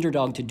want the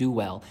underdog to do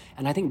well,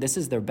 and I think this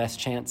is their best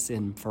chance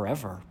in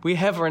forever. We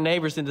have our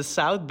neighbors in the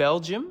south,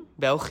 België,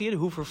 the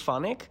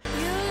Hooverphonic.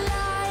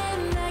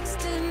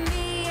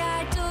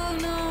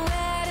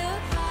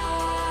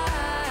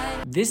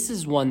 This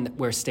is one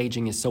where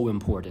staging is so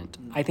important.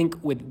 I think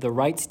with the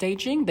right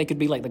staging, they could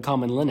be like the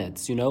Common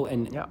Linnets,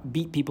 and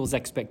beat people's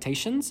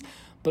expectations.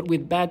 But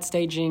with bad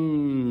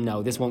staging,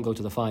 no, this won't go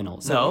to the final.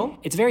 So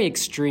it's very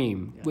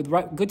extreme. Yeah.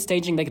 With good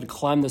staging, they could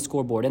climb the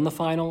scoreboard in the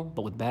final,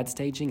 but with bad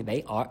staging,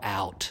 they are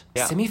out.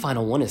 Yeah.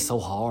 Semi-final 1 is so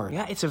hard.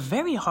 Yeah, it's a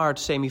very hard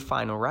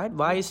semi-final, right?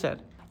 Why is that?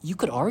 You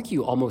could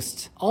argue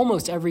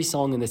almost every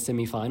song in the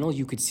semi-final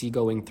you could see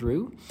going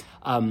through.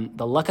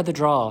 The luck of the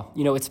draw,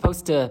 it's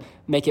supposed to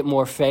make it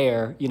more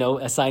fair,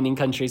 assigning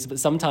countries, but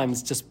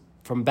sometimes just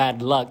from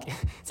bad luck,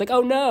 it's like,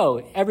 oh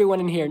no, everyone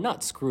in here,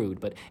 not screwed,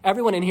 but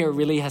everyone in here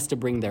really has to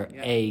bring their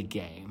A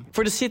game.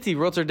 For the city,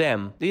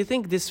 Rotterdam, do you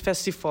think this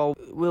festival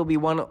will be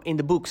one in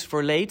the books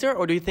for later?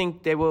 Or do you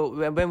think they will,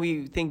 when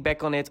we think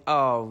back on it,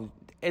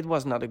 it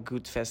was not a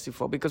good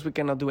festival because we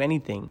cannot do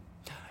anything?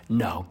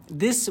 No,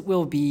 this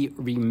will be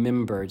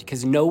remembered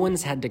because no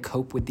one's had to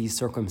cope with these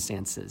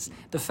circumstances.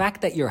 The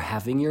fact that you're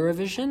having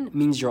Eurovision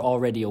means you're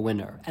already a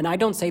winner. And I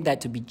don't say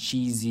that to be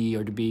cheesy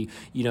or to be,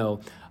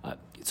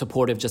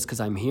 supportive just because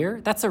I'm here.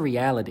 That's a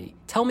reality.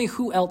 Tell me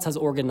who else has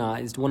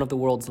organized one of the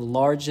world's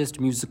largest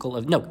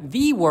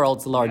the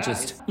world's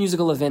largest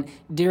musical event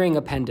during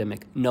a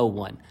pandemic. No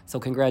one. So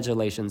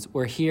congratulations.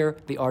 We're here.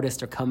 The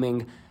artists are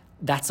coming.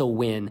 That's a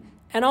win.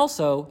 And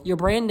also, your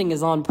branding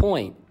is on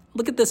point.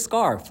 Look at the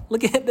scarf.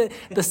 Look at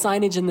the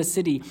signage in the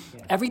city.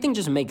 Yeah. Everything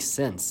just makes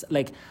sense.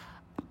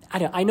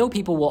 I know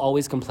people will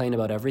always complain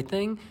about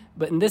everything,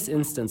 but in this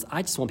instance,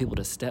 I just want people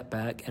to step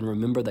back and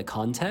remember the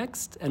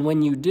context. And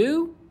when you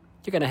do,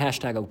 you're going to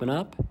hashtag open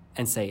up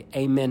and say,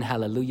 amen,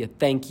 hallelujah,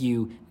 thank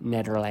you,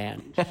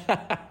 Netherlands.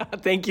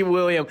 Thank you,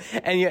 William.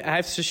 En hij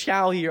heeft zijn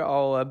sjaal hier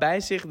al bij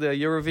zich. De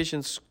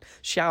Eurovision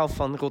sjaal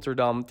van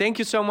Rotterdam. Thank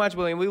you so much,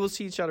 William. We will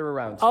see each other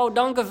around. Oh,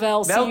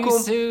 dankjewel. See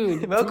you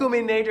soon. Welkom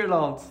in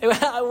Nederland.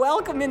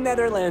 Welcome in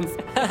Netherlands.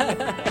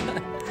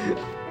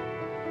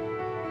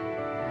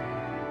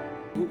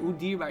 Hoe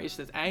dierbaar is het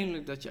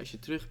uiteindelijk dat je als je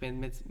terug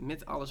bent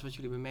met alles wat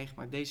jullie hebben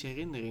meegemaakt, deze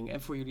herinnering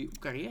en voor jullie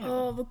carrière?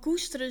 Oh, we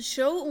koesteren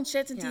zo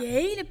ontzettend die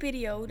hele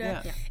periode.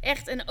 Ja.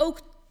 Echt, en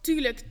ook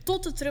tuurlijk,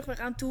 tot de terugweg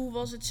aan toe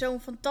was het zo'n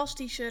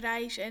fantastische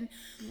reis. En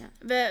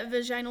we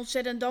zijn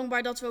ontzettend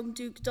dankbaar dat we ook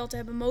natuurlijk dat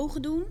hebben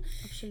mogen doen.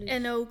 Absoluut.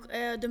 En ook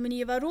de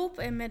manier waarop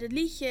en met het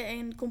liedje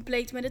en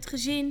compleet met het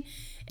gezin.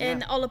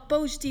 En alle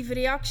positieve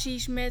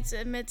reacties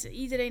met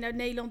iedereen uit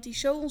Nederland die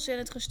zo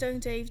ontzettend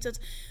gesteund heeft. Dat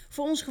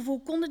voor ons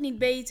gevoel kon het niet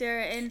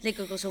beter. En het leek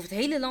ook alsof het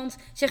hele land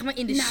zeg maar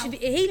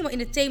helemaal in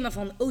het thema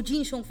van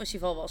OG3NE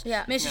Songfestival was.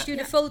 Ja. Mensen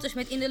stuurden foto's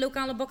met in de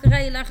lokale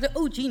bakkerijen lagen de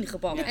OG3NE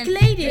gebakken. De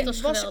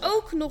kleding was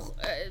ook nog...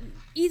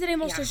 iedereen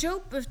was er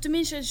zo...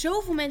 Tenminste,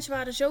 zoveel mensen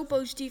waren zo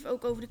positief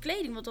ook over de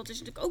kleding. Want dat is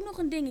natuurlijk ook nog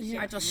een dingetje.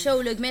 Maar het was zo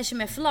leuk. Mensen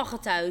met vlaggen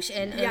thuis.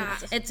 En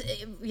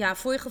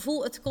voor je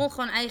gevoel, het kon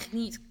gewoon eigenlijk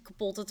niet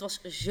kapot. Het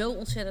was zo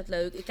ontzettend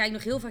leuk. Ik kijk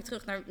nog heel vaak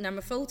terug naar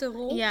mijn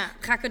fotorol. Ja.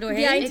 Ga ik er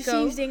doorheen. Ik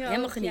ook.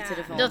 Helemaal genieten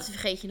ervan. Dat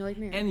vergeet je nooit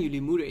meer. En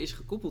jullie moeder is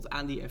gekoppeld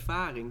aan die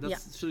ervaring.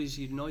 Dat zullen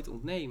ze je nooit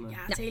ontnemen. Ja,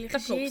 het hele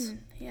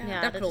gezin.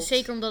 Dat klopt.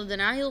 Zeker omdat het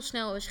daarna heel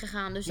snel is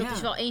gegaan. Dus dat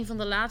is wel een van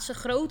de laatste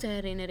grote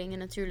herinneringen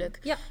natuurlijk.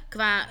 Ja.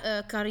 Qua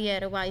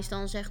carrière-wise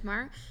dan, zeg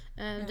maar.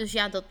 Dus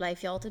dat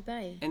blijf je altijd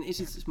bij. En is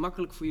het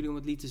makkelijk voor jullie om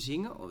het lied te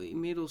zingen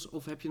inmiddels?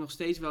 Of heb je nog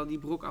steeds wel die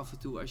brok af en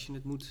toe als je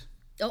het moet...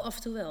 Oh, af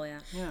en toe wel, ja.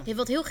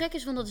 Wat heel gek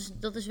is, want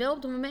dat is wel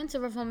op de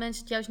momenten waarvan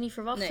mensen het juist niet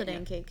verwachten,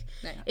 denk ik.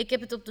 Nee, Ik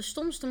heb het op de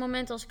stomste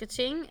momenten als ik het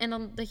zing. En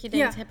dan dat je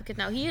denkt, heb ik het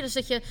nou hier? Dus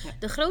dat je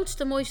de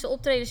grootste, mooiste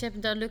optredens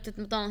hebt, daar lukt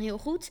het dan heel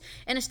goed.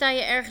 En dan sta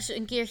je ergens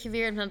een keertje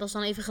weer, dat is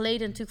dan even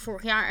geleden, natuurlijk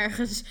vorig jaar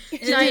ergens.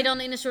 Sta je dan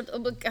in een soort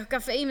op een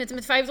café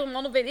met 50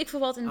 man of weet ik veel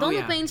wat. En dan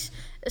opeens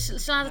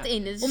slaat het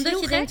in. Het omdat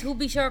je denkt, hoe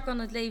bizar kan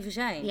het leven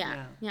zijn?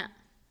 Ja.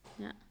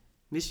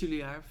 Missen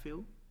jullie haar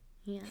veel?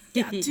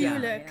 Ja,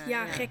 tuurlijk.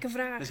 Ja, gekke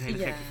vraag. Dat is een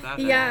hele gekke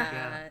vraag. Ja.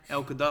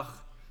 Elke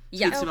dag.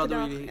 Zit ze wel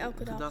door jullie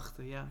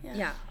gedachten?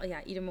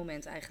 Ja, ieder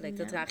moment eigenlijk.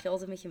 Dat draag je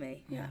altijd met je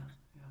mee. Ja.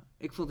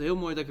 Ik vond het heel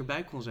mooi dat ik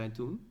erbij kon zijn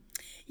toen.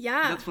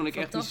 Ja, dat vond ik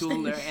echt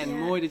bijzonder. En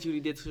mooi dat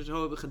jullie dit zo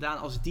hebben gedaan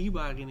als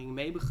dierbare herinnering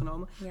mee hebben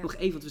genomen. Nog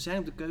even, want we zijn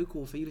op de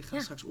Keukenhof en jullie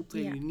gaan straks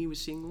optreden in jullie nieuwe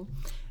single.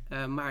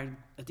 Maar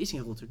het is in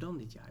Rotterdam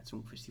dit jaar, het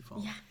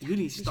Songfestival.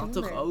 Jullie stad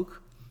toch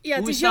ook? Ja,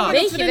 het is jammer.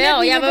 Weet je wel,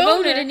 we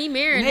wonen er niet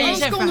meer. Nee,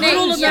 anders konden we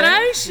rollen naar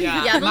huis.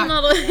 Ja, dan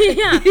hadden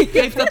we...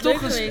 Geeft dat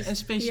toch een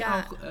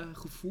speciaal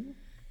gevoel?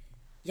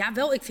 Ja,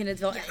 wel. Ik vind het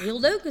wel heel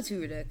leuk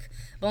natuurlijk.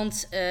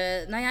 Want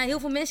heel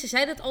veel mensen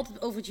zeiden het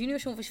altijd over het Junior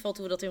Songfestival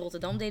toen we dat in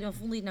Rotterdam deden. Maar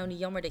vonden je het nou niet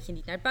jammer dat je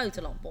niet naar het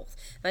buitenland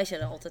mocht? Wij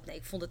zeiden altijd, nee,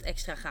 ik vond het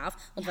extra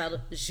gaaf. Want we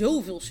hadden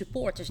zoveel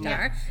supporters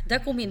daar.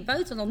 Daar kom je in het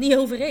buitenland niet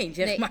overheen,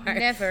 zeg maar.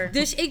 Never.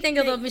 Dus ik denk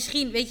dat dat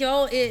misschien, weet je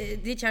wel,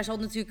 dit jaar zal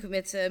het natuurlijk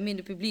met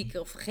minder publiek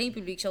of geen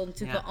publiek zal het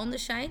natuurlijk wel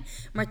anders zijn.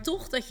 Maar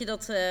toch dat je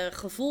dat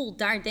gevoel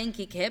daar denk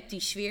ik hebt,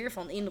 die sfeer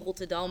van in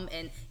Rotterdam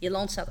en je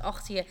land staat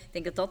achter je. Ik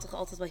denk dat dat toch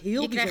altijd wel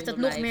heel bijzonder blijft. Je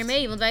krijgt het nog meer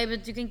mee. Want wij hebben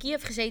natuurlijk in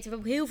Kiev gezeten. We hebben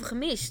ook heel veel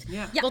gemist.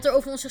 Ja. Wat er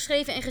over ons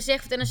geschreven en gezegd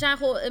wordt. En dan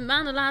zagen we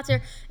maanden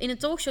later in een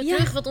talkshow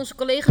terug wat onze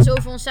collega's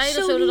over ons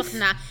zeiden. Zo dachten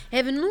we,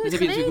 hebben we nooit geweten. Dat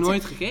heb je natuurlijk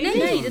nooit gekeken.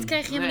 Nee, dat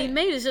krijg je helemaal niet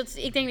mee. Dus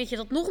ik denk dat je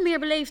dat nog meer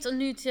beleeft dan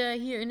nu het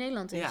hier in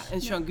Nederland is. Ja, en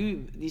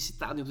Jean-Gu, die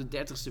staat nu op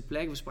de 30ste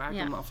plek. We spraken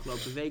hem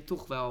afgelopen week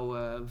toch wel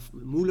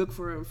moeilijk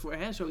voor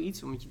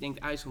zoiets. Omdat je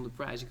denkt, ice on the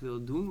prize, ik wil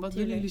het doen. Wat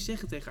willen jullie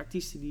zeggen tegen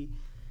artiesten die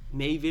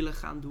mee willen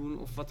gaan doen?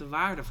 Of wat de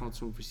waarde van het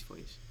Songfestival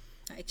is?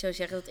 Ik zou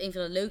zeggen dat het een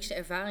van de leukste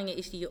ervaringen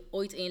is die je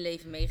ooit in je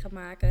leven mee gaat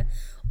maken.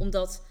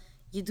 Omdat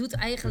je doet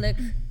eigenlijk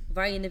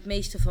waar je het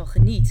meeste van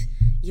geniet.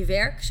 Je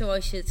werk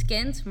zoals je het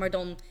kent, maar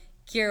dan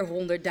keer 100.000.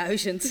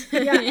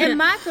 Ja, en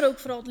maak er ook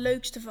vooral het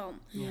leukste van.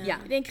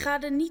 Ja. Ik denk,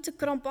 ga er niet te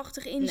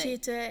krampachtig in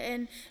zitten.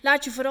 En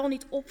laat je vooral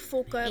niet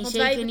opfokken. En want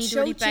zeker wij niet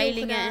door die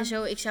peilingen en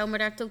zo. Ik zou me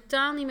daar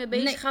totaal niet mee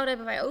bezighouden.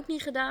 Hebben wij ook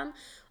niet gedaan.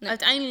 Nee.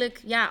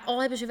 Uiteindelijk, al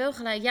hebben ze wel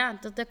gelijk. Ja,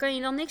 daar kan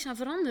je dan niks aan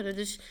veranderen.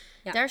 Dus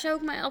daar zou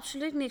ik mij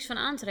absoluut niks van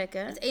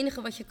aantrekken. Het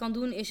enige wat je kan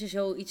doen is er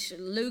zoiets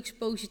leuks,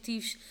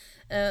 positiefs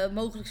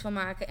mogelijks van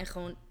maken. En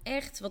gewoon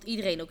echt, wat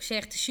iedereen ook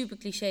zegt, super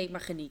cliché,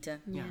 maar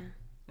genieten. Ja.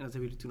 En dat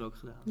hebben jullie toen ook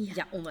gedaan?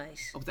 Ja,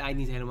 onwijs. Op het eind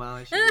niet helemaal.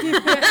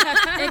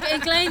 Een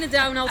kleine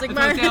down had ik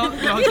maar.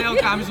 De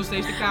hotelkamer is nog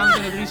steeds de kamer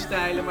van de 3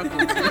 stijlen, maar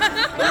goed.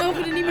 We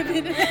mogen er niet meer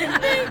binnen.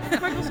 Nee,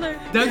 maar het was leuk.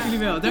 Dank jullie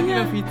wel. Dank jullie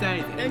wel voor je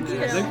tijd. Dank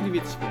jullie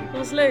weer te spreken. Dat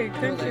was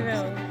leuk, dank je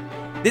wel.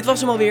 Dit was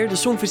hem alweer, de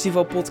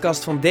Songfestival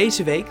podcast van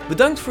deze week.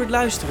 Bedankt voor het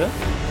luisteren.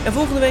 En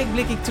volgende week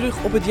blik ik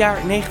terug op het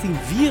jaar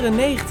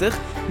 1994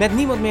 met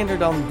niemand minder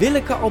dan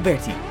Willeke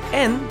Alberti.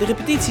 En de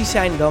repetities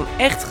zijn dan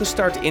echt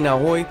gestart in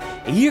Ahoy.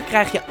 En hier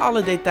krijg je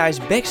alle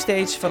details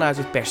backstage vanuit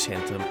het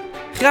perscentrum.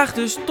 Graag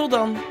dus, tot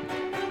dan!